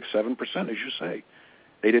 5, 6, 7%, as you say.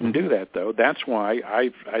 They didn't do that, though. That's why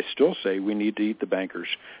I still say we need to eat the bankers,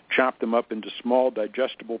 chop them up into small,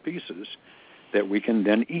 digestible pieces that we can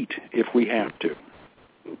then eat if we have to.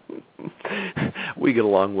 We get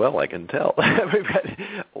along well, I can tell. We've got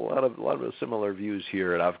a lot of similar views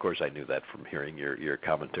here, and of course I knew that from hearing your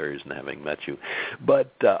commentaries and having met you.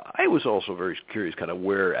 But I was also very curious, kind of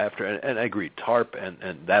where after, and I agree, TARP and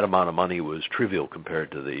that amount of money was trivial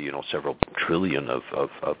compared to the several trillion of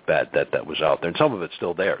bad debt that was out there, and some of it's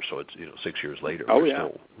still there. So it's 6 years later,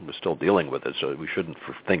 we're still dealing with it. So we shouldn't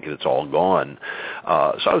think it's all gone.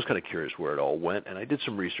 So I was kind of curious where it all went, and I did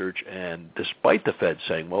some research, and despite the Fed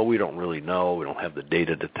saying, well, we don't really know, we don't have the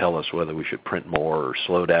data to tell us whether we should print more or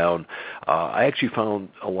slow down, I actually found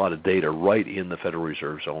a lot of data right in the Federal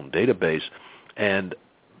Reserve's own database, and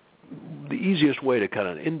the easiest way to kind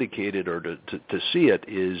of indicate it or to see it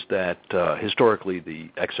is that historically the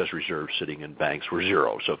excess reserves sitting in banks were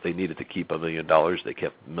zero. So if they needed to keep $1 million, they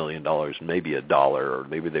kept $1 million, maybe $1, or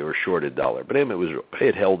maybe they were short $1. But anyway,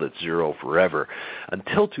 it held at zero forever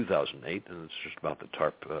until 2008, and it's just about the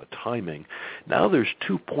TARP timing. Now there's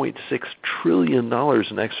 $2.6 trillion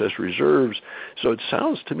in excess reserves. So it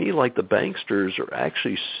sounds to me like the banksters are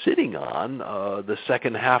actually sitting on the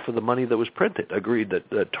second half of the money that was printed. Agreed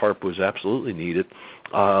that TARP was absolutely needed,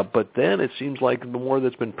 but then it seems like the more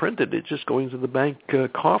that's been printed, it's just going to the bank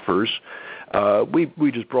coffers.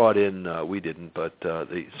 We just brought in, we didn't, but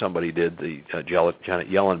somebody did,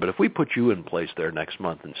 Janet Yellen. But if we put you in place there next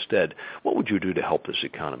month instead, what would you do to help this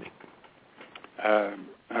economy? I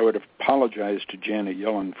would apologize to Janet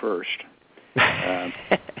Yellen first,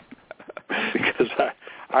 because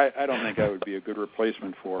I don't think I would be a good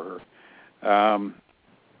replacement for her.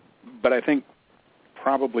 But I think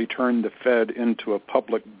probably turn the Fed into a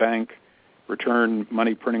public bank return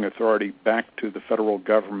money printing authority back to the federal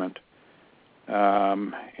government,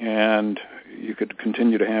 and you could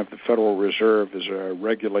continue to have the Federal Reserve as a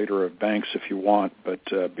regulator of banks if you want, but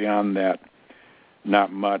beyond that,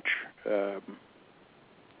 not much.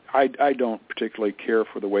 I don't particularly care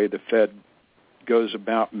for the way the Fed goes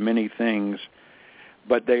about many things,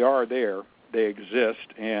 but they are there. They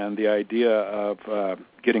exist, and the idea of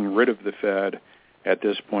getting rid of the Fed at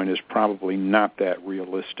this point is probably not that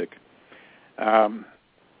realistic. A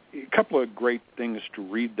couple of great things to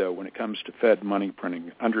read, though, when it comes to Fed money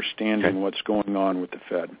printing, understanding what's going on with the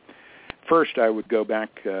Fed. First, I would go back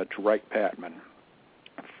to Wright Patman,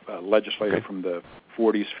 a legislator from the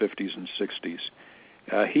 40s, 50s, and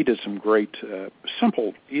 60s. He did some great,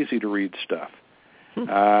 simple, easy-to-read stuff.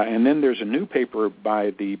 And then there's a new paper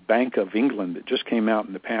by the Bank of England that just came out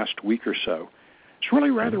in the past week or so. It's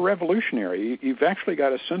really rather revolutionary. You've actually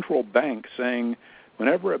got a central bank saying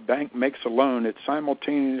whenever a bank makes a loan, it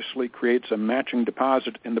simultaneously creates a matching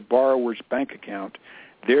deposit in the borrower's bank account,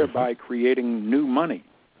 thereby creating new money.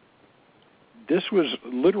 This was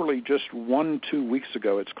literally just 1-2 weeks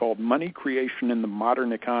ago. It's called Money Creation in the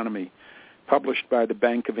Modern Economy, published by the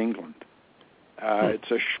Bank of England.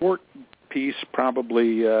 It's a short piece,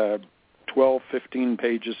 probably 12, 15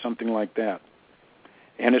 pages, something like that.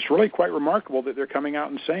 And it's really quite remarkable that they're coming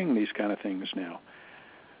out and saying these kind of things now.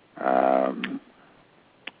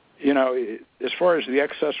 As far as the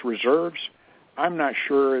excess reserves, I'm not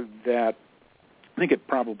sure that, I think it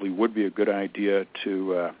probably would be a good idea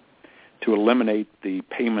to eliminate the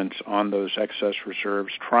payments on those excess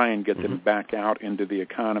reserves, try and get them back out into the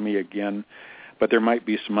economy again. But there might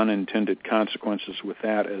be some unintended consequences with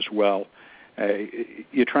that as well.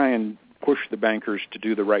 You try and push the bankers to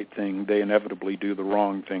do the right thing. They inevitably do the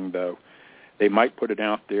wrong thing, though. They might put it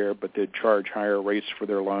out there, but they'd charge higher rates for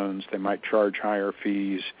their loans. They might charge higher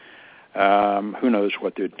fees. Who knows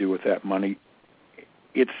what they'd do with that money?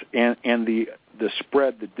 And the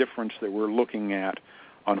spread, the difference that we're looking at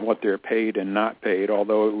on what they're paid and not paid,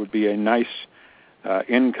 although it would be a nice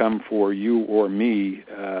income for you or me,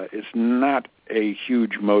 it's not a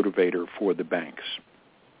huge motivator for the banks.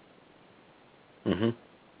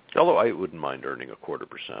 Although I wouldn't mind earning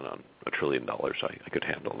 0.25% on $1 trillion, I could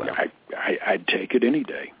handle that. I'd take it any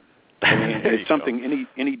day. I mean, it's something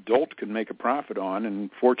any dolt could make a profit on, and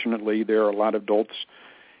fortunately, there are a lot of dolts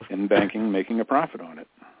in banking making a profit on it.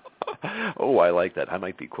 Oh, I like that. I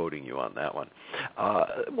might be quoting you on that one.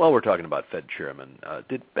 While we're talking about Fed chairman,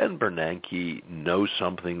 did Ben Bernanke know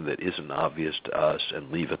something that isn't obvious to us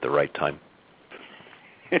and leave at the right time?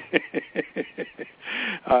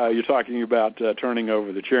 You're talking about turning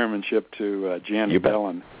over the chairmanship to Janet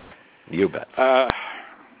Yellen. You bet.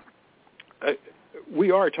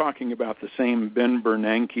 We are talking about the same Ben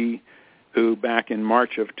Bernanke who back in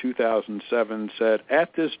March of 2007 said,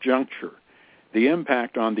 at this juncture, the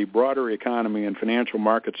impact on the broader economy and financial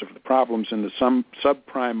markets of the problems in the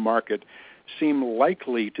subprime market seem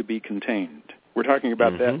likely to be contained. We're talking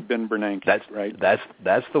about that Ben Bernanke, right?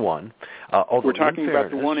 That's the one. We're talking about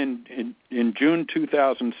the one in June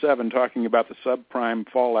 2007, talking about the subprime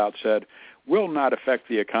fallout, said, will not affect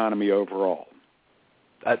the economy overall.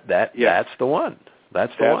 That's the one.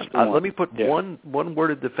 That's the one. Let me put one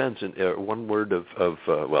word of defense, one word of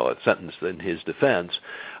a sentence in his defense.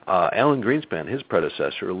 Alan Greenspan, his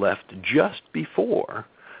predecessor, left just before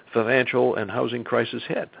financial and housing crisis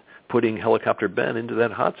hit, putting Helicopter Ben into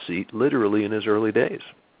that hot seat literally in his early days.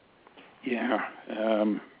 Yeah.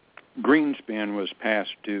 Greenspan was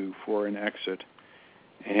past due for an exit.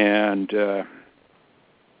 And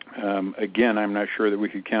again, I'm not sure that we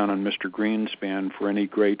could count on Mr. Greenspan for any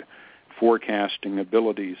great forecasting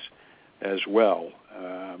abilities as well.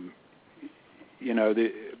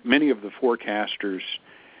 Many of the forecasters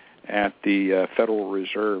at the Federal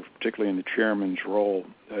Reserve, particularly in the chairman's role,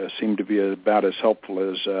 seem to be about as helpful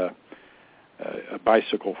as a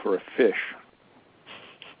bicycle for a fish.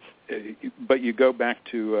 But you go back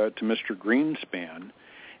to Mr. Greenspan,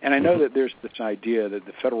 and I know that there's this idea that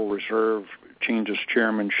the Federal Reserve changes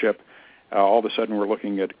chairmanship. All of a sudden we're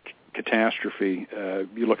looking at catastrophe.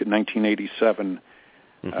 You look at 1987,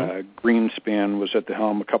 Greenspan was at the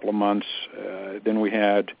helm a couple of months. Then we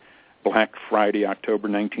had Black Friday, October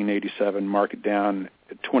 1987, market down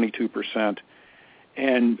at 22%.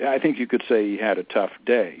 And I think you could say he had a tough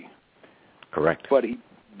day. Correct. But he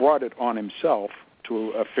brought it on himself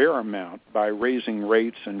to a fair amount by raising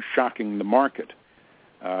rates and shocking the market.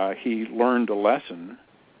 He learned a lesson.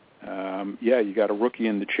 You got a rookie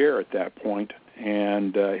in the chair at that point,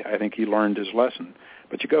 and I think he learned his lesson.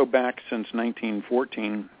 But you go back since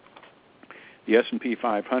 1914, the S&P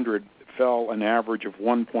 500 fell an average of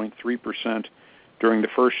 1.3% during the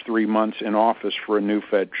first 3 months in office for a new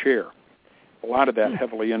Fed chair. A lot of that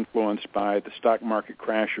heavily influenced by the stock market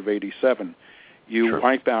crash of '87. You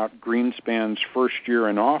wipe out Greenspan's first year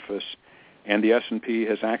in office, and the S&P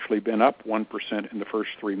has actually been up 1% in the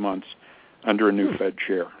first 3 months under a new Fed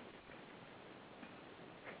chair.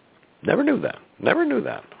 Never knew that.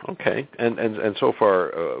 Okay. And so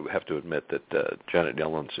far, I have to admit that Janet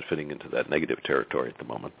Yellen's fitting into that negative territory at the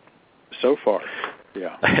moment. So far,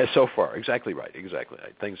 yeah. So far, exactly right.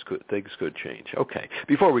 Things could change. Okay.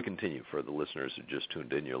 Before we continue, for the listeners who just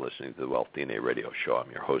tuned in, you're listening to the Wealth DNA Radio Show.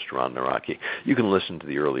 I'm your host, Ron Nawrocki. You can listen to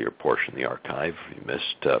the earlier portion of the archive. If you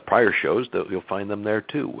missed prior shows, you'll find them there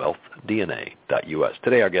too, wealthdna.us.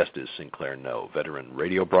 Today our guest is Sinclair Noe, veteran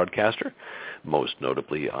radio broadcaster, most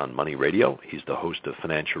notably on Money Radio. He's the host of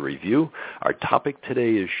Financial Review. Our topic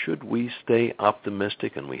today is, should we stay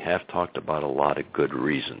optimistic? And we have talked about a lot of good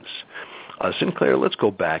reasons. Sinclair, let's go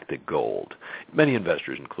back to gold. Many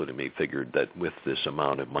investors, including me, figured that with this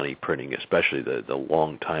amount of money printing, especially the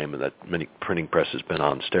long time that many printing press has been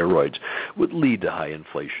on steroids, would lead to high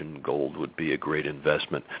inflation. Gold would be a great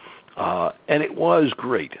investment. And it was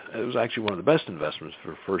great. It was actually one of the best investments for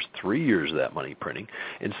the first 3 years of that money printing.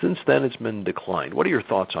 And since then, it's been declined. What are your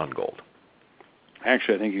thoughts on gold?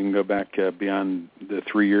 Actually, I think you can go back beyond the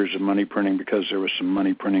 3 years of money printing, because there was some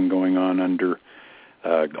money printing going on under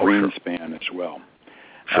Greenspan as well.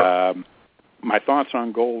 Sure. My thoughts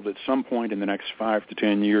on gold: at some point in the next 5 to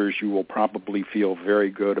 10 years, you will probably feel very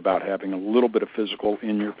good about having a little bit of physical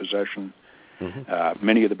in your possession.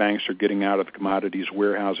 Many of the banks are getting out of the commodities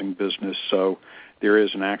warehousing business, so there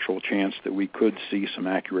is an actual chance that we could see some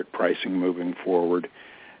accurate pricing moving forward.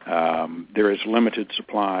 There is limited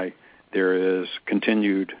supply. There is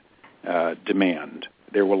continued demand.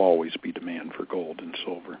 There will always be demand for gold and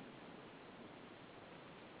silver.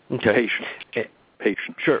 Okay.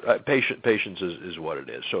 Patience. Sure. Patience is what it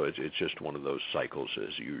is. So it's just one of those cycles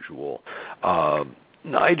as usual.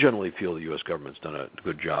 I generally feel the U.S. government's done a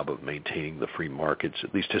good job of maintaining the free markets,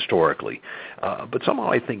 at least historically. But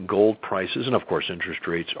somehow I think gold prices and, of course, interest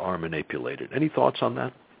rates are manipulated. Any thoughts on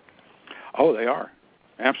that? Oh, they are.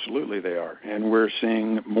 Absolutely they are. And we're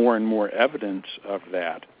seeing more and more evidence of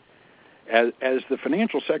that. As the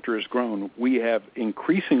financial sector has grown, we have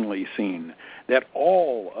increasingly seen that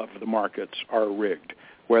all of the markets are rigged,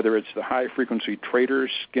 whether it's the high-frequency traders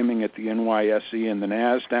skimming at the NYSE and the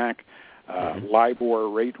NASDAQ, LIBOR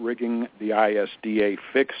rate rigging, the ISDA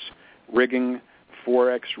fix rigging,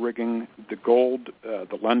 Forex rigging, the gold,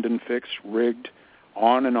 the London fix rigged,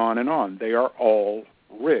 on and on and on. They are all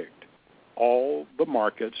rigged. All the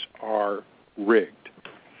markets are rigged.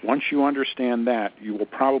 Once you understand that, you will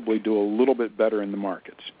probably do a little bit better in the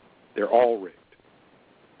markets. They're all rigged.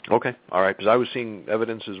 Okay. All right. Because I was seeing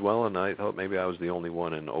evidence as well, and I thought maybe I was the only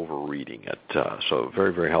one in overreading it. So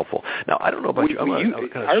very, very helpful. Now, I don't know about you.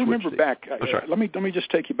 I remember back. Let me just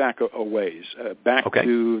take you back a ways. Back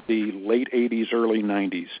to the late 80s, early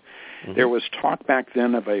 90s. There was talk back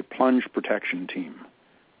then of a plunge protection team.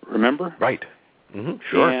 Remember? Right.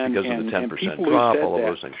 Sure. Because of the 10% drop, all of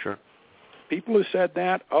those things. Sure. People who said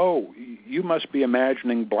that, you must be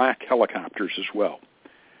imagining black helicopters as well.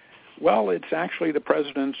 Well, it's actually the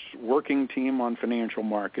president's working team on financial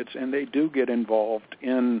markets, and they do get involved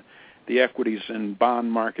in the equities and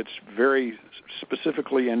bond markets very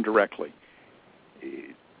specifically and directly.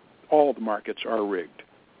 All the markets are rigged.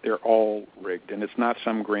 They're all rigged, and it's not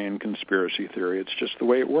some grand conspiracy theory. It's just the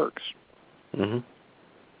way it works.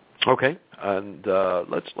 Okay, and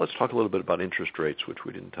let's talk a little bit about interest rates, which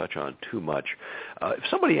we didn't touch on too much. If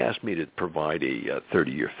somebody asked me to provide a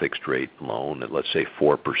 30-year fixed-rate loan at, let's say,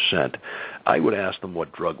 4%, I would ask them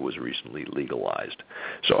what drug was recently legalized.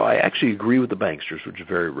 So I actually agree with the banksters, which is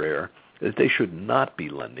very rare, that they should not be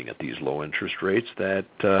lending at these low interest rates.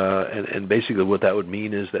 And basically what that would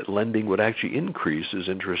mean is that lending would actually increase as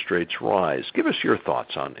interest rates rise. Give us your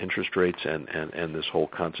thoughts on interest rates and this whole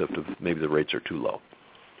concept of maybe the rates are too low.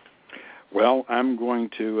 Well, I'm going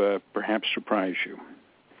to perhaps surprise you.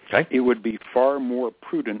 Okay. It would be far more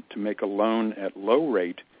prudent to make a loan at low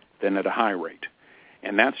rate than at a high rate.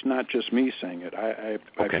 And that's not just me saying it. I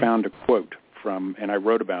found a quote from, and I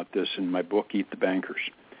wrote about this in my book, Eat the Bankers.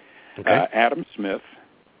 Adam Smith,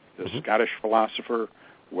 the Scottish philosopher,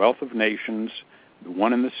 Wealth of Nations, the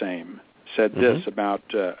one and the same, said this about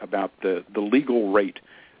the legal rate,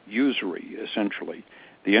 usury, essentially.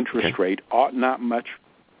 The interest rate ought not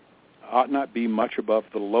be much above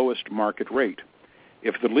the lowest market rate.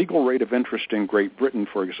 If the legal rate of interest in Great Britain,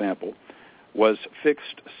 for example, was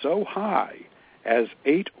fixed so high as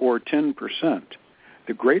 8 or 10%,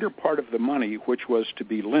 the greater part of the money which was to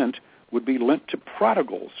be lent would be lent to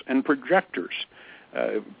prodigals and projectors,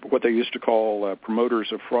 what they used to call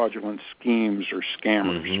promoters of fraudulent schemes or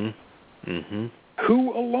scammers.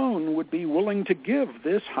 Who alone would be willing to give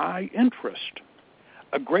this high interest?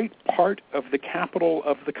 A great part of the capital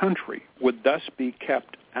of the country would thus be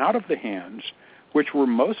kept out of the hands which were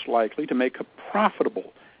most likely to make a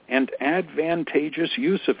profitable and advantageous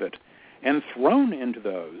use of it, and thrown into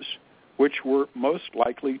those which were most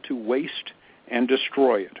likely to waste and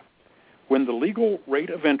destroy it. When the legal rate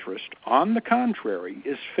of interest, on the contrary,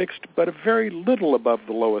 is fixed but a very little above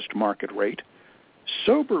the lowest market rate,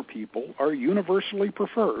 sober people are universally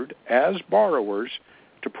preferred as borrowers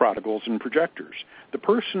to prodigals and projectors. The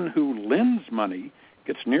person who lends money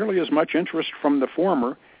gets nearly as much interest from the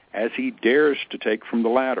former as he dares to take from the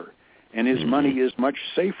latter, and his money is much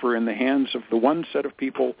safer in the hands of the one set of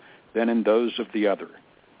people than in those of the other.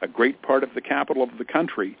 A great part of the capital of the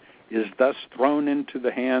country is thus thrown into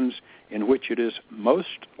the hands in which it is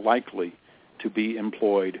most likely to be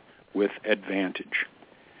employed with advantage.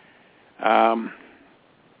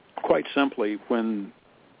 Quite simply, when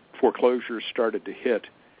foreclosures started to hit,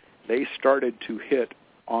 they started to hit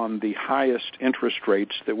on the highest interest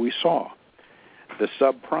rates that we saw. The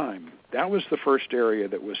subprime, that was the first area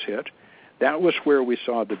that was hit. That was where we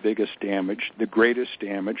saw the biggest damage, the greatest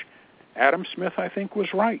damage. Adam Smith, I think,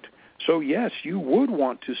 was right. So, yes, you would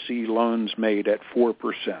want to see loans made at 4%.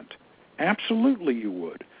 Absolutely you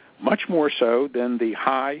would. Much more so than the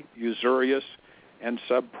high, usurious, and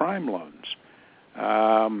subprime loans.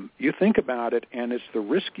 You think about it, and it's the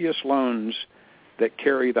riskiest loans that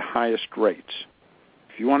carry the highest rates.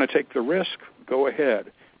 If you want to take the risk, go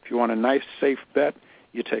ahead. If you want a nice, safe bet,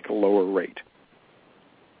 you take a lower rate.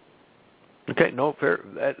 Okay, no, fair.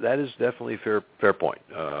 That is definitely a fair point.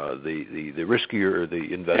 The riskier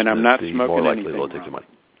the investment, and I'm not the smoking more likely anything, they'll take the money.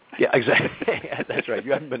 Yeah, exactly. That's right.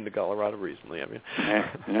 You haven't been to Colorado recently, have you?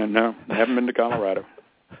 No, I haven't been to Colorado.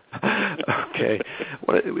 Okay.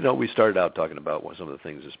 Well, we started out talking about some of the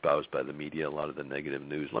things espoused by the media, a lot of the negative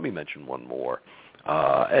news. Let me mention one more.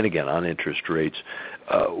 And again, on interest rates,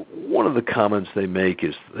 one of the comments they make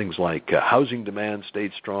is things like housing demand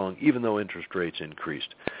stayed strong even though interest rates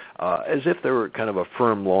increased, as if there were kind of a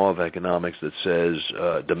firm law of economics that says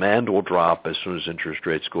demand will drop as soon as interest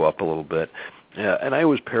rates go up a little bit. And I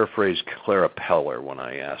always paraphrase Clara Peller when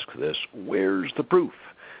I ask this, where's the proof?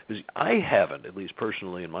 Because I haven't, at least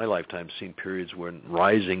personally in my lifetime, seen periods when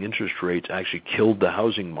rising interest rates actually killed the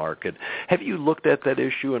housing market. Have you looked at that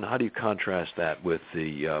issue, and how do you contrast that with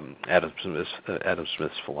the Adam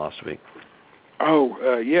Smith's philosophy?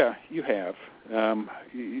 Yeah, you have.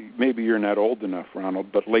 Maybe you're not old enough, Ronald,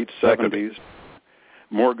 but late 70s,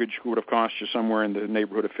 mortgage would have cost you somewhere in the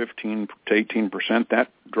neighborhood of 15 to 18%.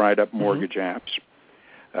 That dried up mortgage apps.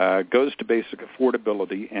 Goes to basic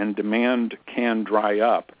affordability, and demand can dry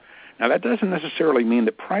up. Now, that doesn't necessarily mean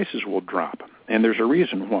that prices will drop, and there's a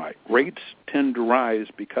reason why. Rates tend to rise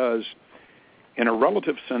because, in a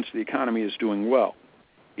relative sense, the economy is doing well.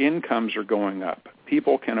 Incomes are going up.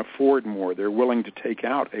 People can afford more. They're willing to take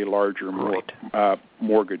out a larger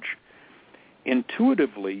mortgage.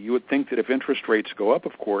 Intuitively, you would think that if interest rates go up,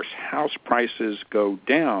 of course, house prices go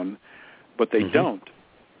down, but they don't.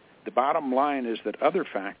 The bottom line is that other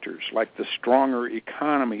factors, like the stronger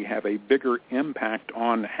economy, have a bigger impact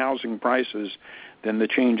on housing prices than the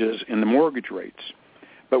changes in the mortgage rates.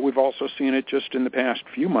 But we've also seen it just in the past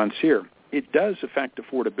few months here. It does affect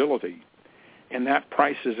affordability, and that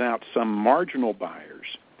prices out some marginal buyers.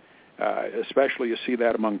 Especially you see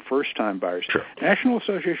that among first-time buyers. Sure. National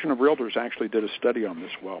Association of Realtors actually did a study on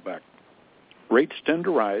this a while back. Rates tend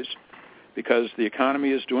to rise because the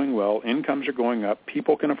economy is doing well, incomes are going up,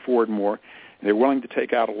 people can afford more, they're willing to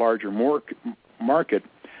take out a larger market,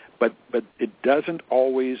 but it doesn't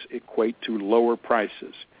always equate to lower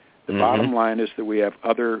prices. The bottom line is that we have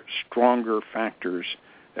other stronger factors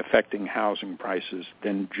affecting housing prices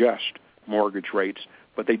than just mortgage rates,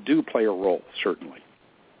 but they do play a role, certainly.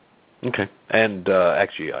 Okay. And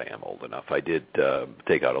actually, I am old enough. I did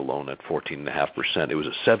take out a loan at 14.5%. It was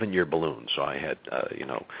a 7-year balloon, so I had,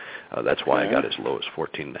 that's why I got as low as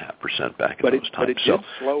 14.5% back in those times. But it did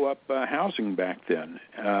slow up housing back then.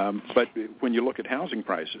 But when you look at housing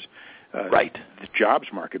prices, the jobs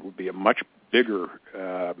market would be a much bigger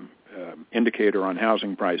indicator on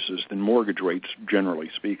housing prices than mortgage rates, generally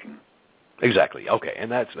speaking. Exactly. Okay,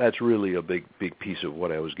 and that's really a big piece of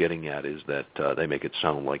what I was getting at is that they make it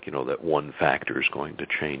sound like that one factor is going to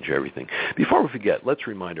change everything. Before we forget, let's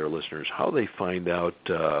remind our listeners how they find out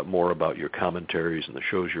more about your commentaries and the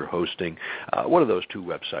shows you're hosting. What are those 2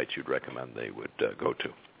 websites you'd recommend they would go to?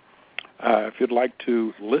 If you'd like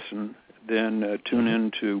to listen then tune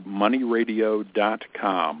in to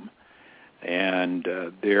moneyradio.com. And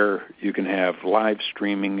there you can have live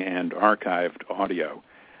streaming and archived audio.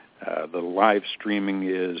 The live streaming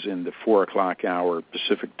is in the 4 o'clock hour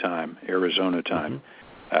Pacific time, Arizona time.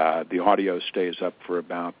 The audio stays up for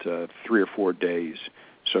about 3 or 4 days.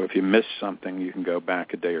 So if you miss something, you can go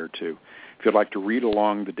back a day or two. If you'd like to read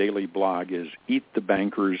along, the daily blog is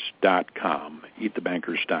eatthebankers.com.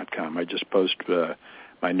 Eatthebankers.com. I just post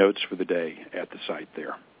my notes for the day at the site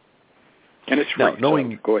there. And it's free.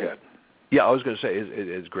 Now, go ahead. Yeah, I was going to say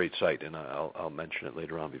it's a great site, and I'll mention it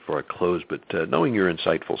later on before I close. But knowing your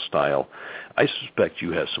insightful style, I suspect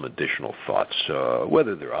you have some additional thoughts,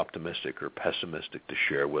 whether they're optimistic or pessimistic, to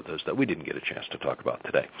share with us that we didn't get a chance to talk about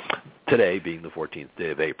today. Today being the 14th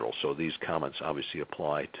day of April, so these comments obviously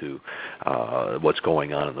apply to what's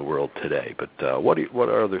going on in the world today. But what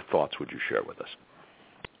other thoughts would you share with us?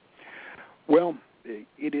 Well,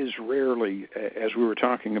 it is rarely, as we were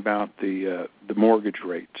talking about the mortgage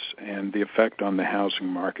rates and the effect on the housing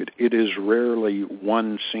market, it is rarely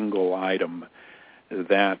one single item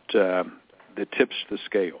that tips the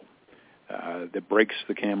scale, that breaks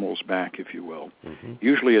the camel's back, if you will.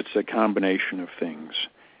 Usually it's a combination of things.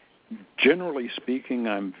 Generally speaking,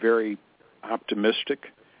 I'm very optimistic.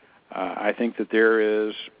 I think that there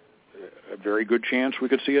is a very good chance we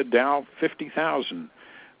could see a Dow 50,000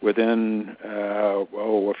 within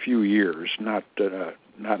a few years, not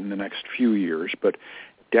in the next few years, but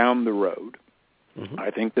down the road. I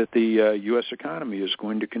think that the U.S. economy is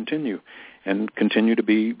going to continue to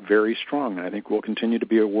be very strong, and I think we'll continue to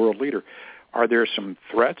be a world leader. Are there some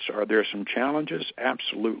threats? Are there some challenges?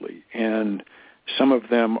 Absolutely, and some of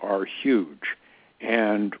them are huge,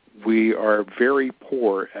 and we are very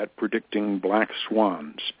poor at predicting black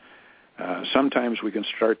swans. Sometimes we can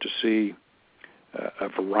start to see a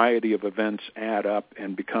variety of events add up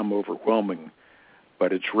and become overwhelming,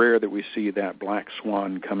 but it's rare that we see that black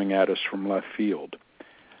swan coming at us from left field.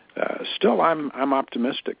 Still, I'm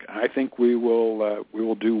optimistic. I think we will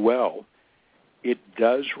do well. It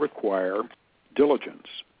does require diligence.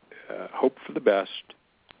 Hope for the best,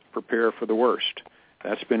 prepare for the worst.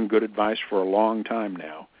 That's been good advice for a long time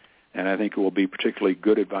now, and I think it will be particularly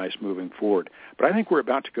good advice moving forward. But I think we're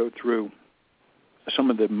about to go through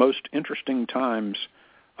some of the most interesting times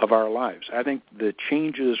of our lives. I think the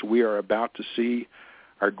changes we are about to see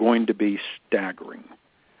are going to be staggering.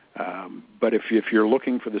 But if you're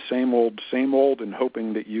looking for the same old, and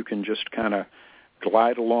hoping that you can just kind of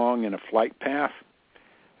glide along in a flight path,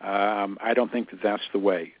 I don't think that that's the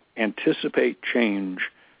way. Anticipate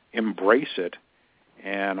change, embrace it,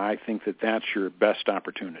 and I think that that's your best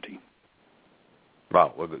opportunity.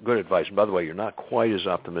 Wow, well, good advice. And by the way, you're not quite as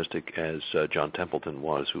optimistic as John Templeton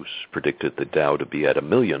was, who predicted the Dow to be at 1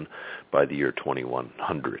 million by the year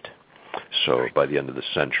 2100. So right. By the end of the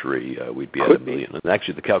century, we'd be at 1 million. And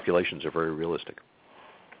actually, the calculations are very realistic.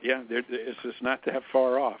 Yeah, it's just not that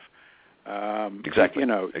far off. Exactly.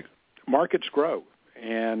 Markets grow,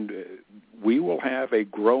 and we will have a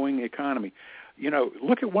growing economy.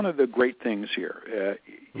 Look at one of the great things here.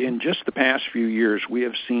 In just the past few years, we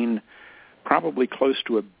have seen probably close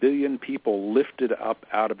to 1 billion people lifted up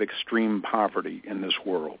out of extreme poverty in this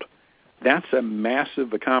world. That's a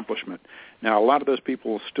massive accomplishment. Now, a lot of those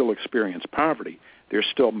people will still experience poverty. There's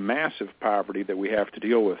still massive poverty that we have to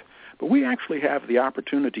deal with. But we actually have the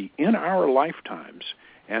opportunity in our lifetimes,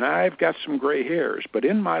 and I've got some gray hairs, but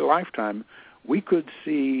in my lifetime, we could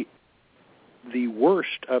see the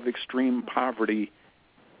worst of extreme poverty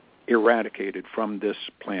eradicated from this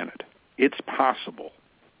planet. It's possible.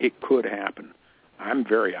 It could happen. I'm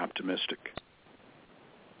very optimistic.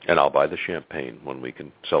 And I'll buy the champagne when we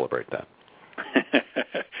can celebrate that.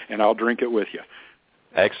 And I'll drink it with you.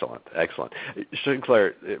 Excellent.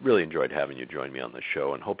 Sinclair, really enjoyed having you join me on the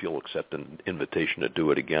show, and hope you'll accept an invitation to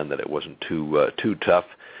do it again, that it wasn't too tough.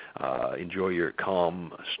 Enjoy your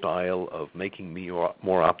calm style of making me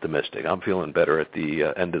more optimistic. I'm feeling better at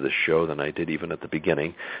the end of the show than I did even at the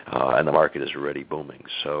beginning, and the market is already booming.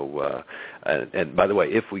 So, and by the way,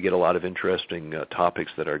 if we get a lot of interesting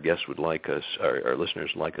topics that our guests would like us, our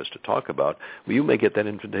listeners would like us to talk about, well, you may get that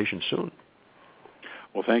invitation soon.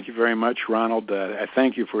 Well, thank you very much, Ronald. I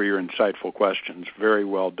thank you for your insightful questions. Very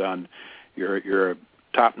well done. You're a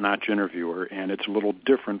top-notch interviewer, and it's a little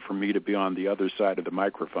different for me to be on the other side of the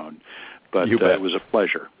microphone, but it was a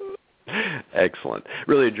pleasure. Excellent.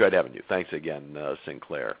 Really enjoyed having you. Thanks again,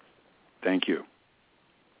 Sinclair. Thank you.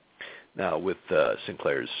 Now, with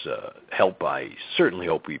Sinclair's help, I certainly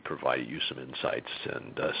hope we provided you some insights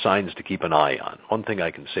and signs to keep an eye on. One thing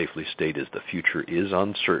I can safely state is the future is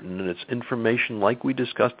uncertain, and it's information like we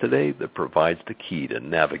discussed today that provides the key to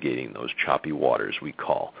navigating those choppy waters we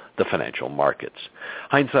call the financial markets.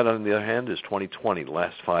 Hindsight, on the other hand, is 2020. The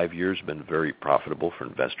last 5 years have been very profitable for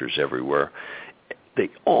investors everywhere. They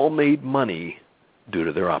all made money due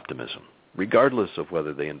to their optimism, regardless of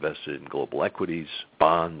whether they invested in global equities,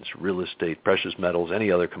 bonds, real estate, precious metals, any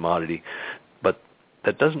other commodity. But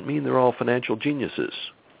that doesn't mean they're all financial geniuses.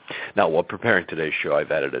 Now, while preparing today's show,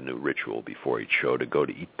 I've added a new ritual before each show to go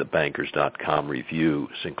to eatthebankers.com, review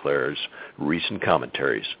Sinclair's recent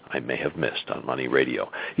commentaries I may have missed on Money Radio.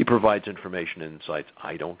 He provides information and insights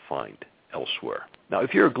I don't find elsewhere. Now,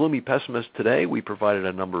 if you're a gloomy pessimist today, we provided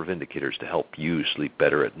a number of indicators to help you sleep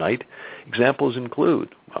better at night. Examples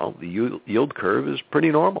include, well, the yield curve is pretty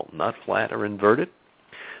normal, not flat or inverted.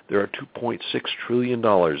 There are $2.6 trillion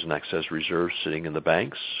in excess reserves sitting in the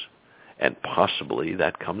banks, and possibly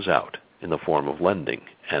that comes out in the form of lending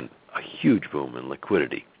and a huge boom in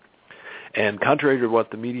liquidity. And contrary to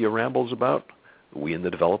what the media rambles about, we in the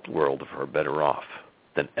developed world are better off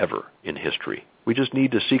than ever in history. We just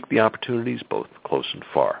need to seek the opportunities both close and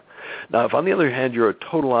far. Now, if on the other hand you're a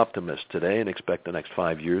total optimist today and expect the next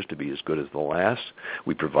 5 years to be as good as the last,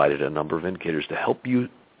 we provided a number of indicators to help you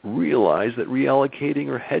realize that reallocating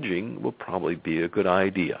or hedging will probably be a good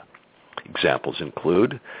idea. Examples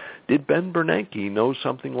include, did Ben Bernanke know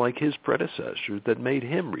something like his predecessor that made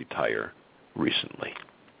him retire recently?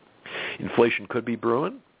 Inflation could be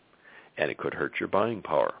brewing, and it could hurt your buying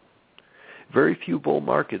power. Very few bull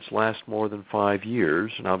markets last more than 5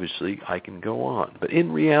 years, and obviously I can go on. But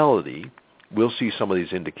in reality, we'll see some of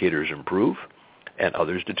these indicators improve and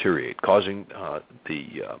others deteriorate, causing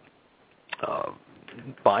the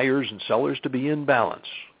buyers and sellers to be in balance.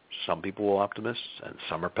 Some people are optimists and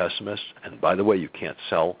some are pessimists. And by the way, you can't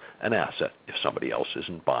sell an asset if somebody else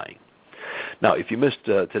isn't buying. Now, if you missed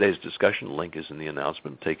today's discussion, the link is in the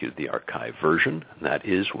announcement. Take you to the archive version, and that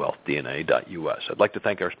is wealthdna.us. I'd like to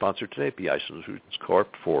thank our sponsor today, PI Solutions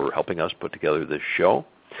Corp., for helping us put together this show.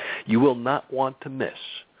 You will not want to miss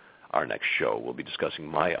our next show. We'll be discussing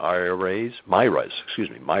MyRAs,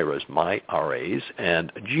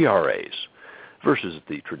 and GRAs versus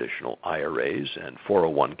the traditional IRAs and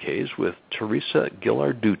 401ks with Teresa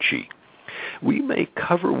Ghilarducci. We may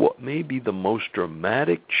cover what may be the most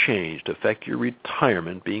dramatic change to affect your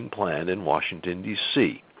retirement being planned in Washington,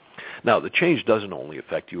 D.C. Now, the change doesn't only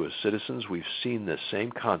affect you as citizens. We've seen this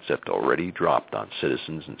same concept already dropped on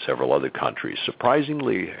citizens in several other countries.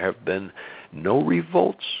 Surprisingly, there have been no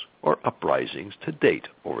revolts or uprisings to date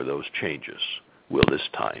over those changes. Will this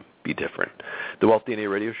time be different? The Wealth DNA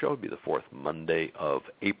radio show will be the fourth Monday of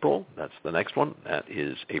April. That's the next one. That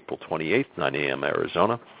is April 28th, 9 a.m.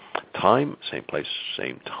 Arizona. Time, same place,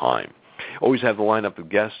 same time. Always have the lineup of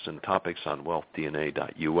guests and topics on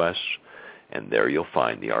wealthdna.us, and there you'll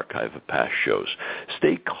find the archive of past shows.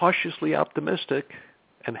 Stay cautiously optimistic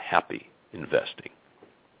and happy investing.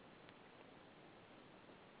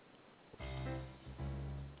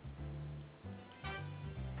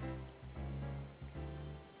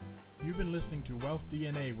 You've been listening to Wealth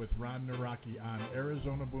DNA with Ron Nawrocki on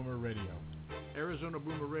Arizona Boomer Radio. Arizona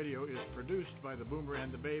Boomer Radio is produced by the Boomer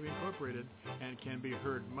and the Babe Incorporated and can be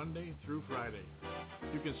heard Monday through Friday.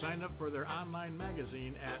 You can sign up for their online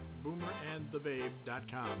magazine at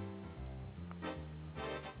boomerandthebabe.com.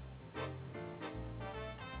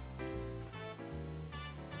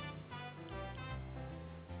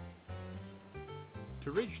 To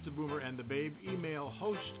reach the Boomer and the Babe, email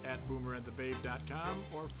host@boomerandthebabe.com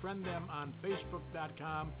or friend them on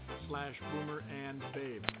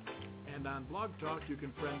facebook.com/boomerandbabe. And on Blog Talk, you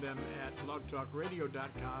can friend them at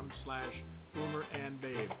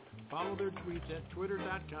blogtalkradio.com/boomerandbabe. Follow their tweets at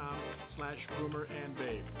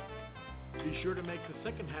twitter.com/boomerandbabe. Be sure to make the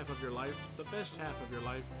second half of your life the best half of your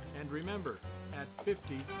life. And remember, at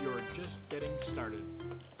 50, you're just getting started.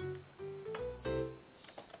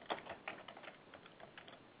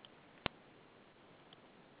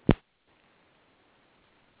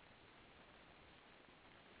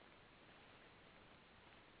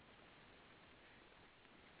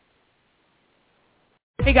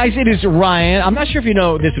 Hey guys, it is Ryan. I'm not sure if you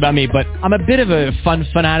know this about me, but I'm a bit of a fun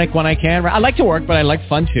fanatic when I can. I like to work, but I like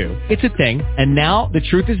fun too. It's a thing. And now the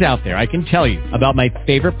truth is out there. I can tell you about my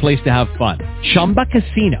favorite place to have fun. Chumba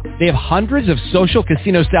Casino. They have hundreds of social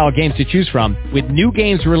casino style games to choose from with new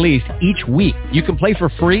games released each week. You can play for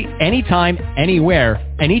free anytime, anywhere.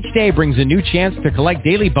 And each day brings a new chance to collect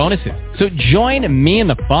daily bonuses. So join me in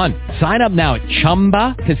the fun. Sign up now at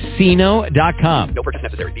ChumbaCasino.com. No purchase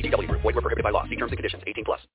necessary. VGW Group. Void where prohibited by law. See terms and conditions. 18+.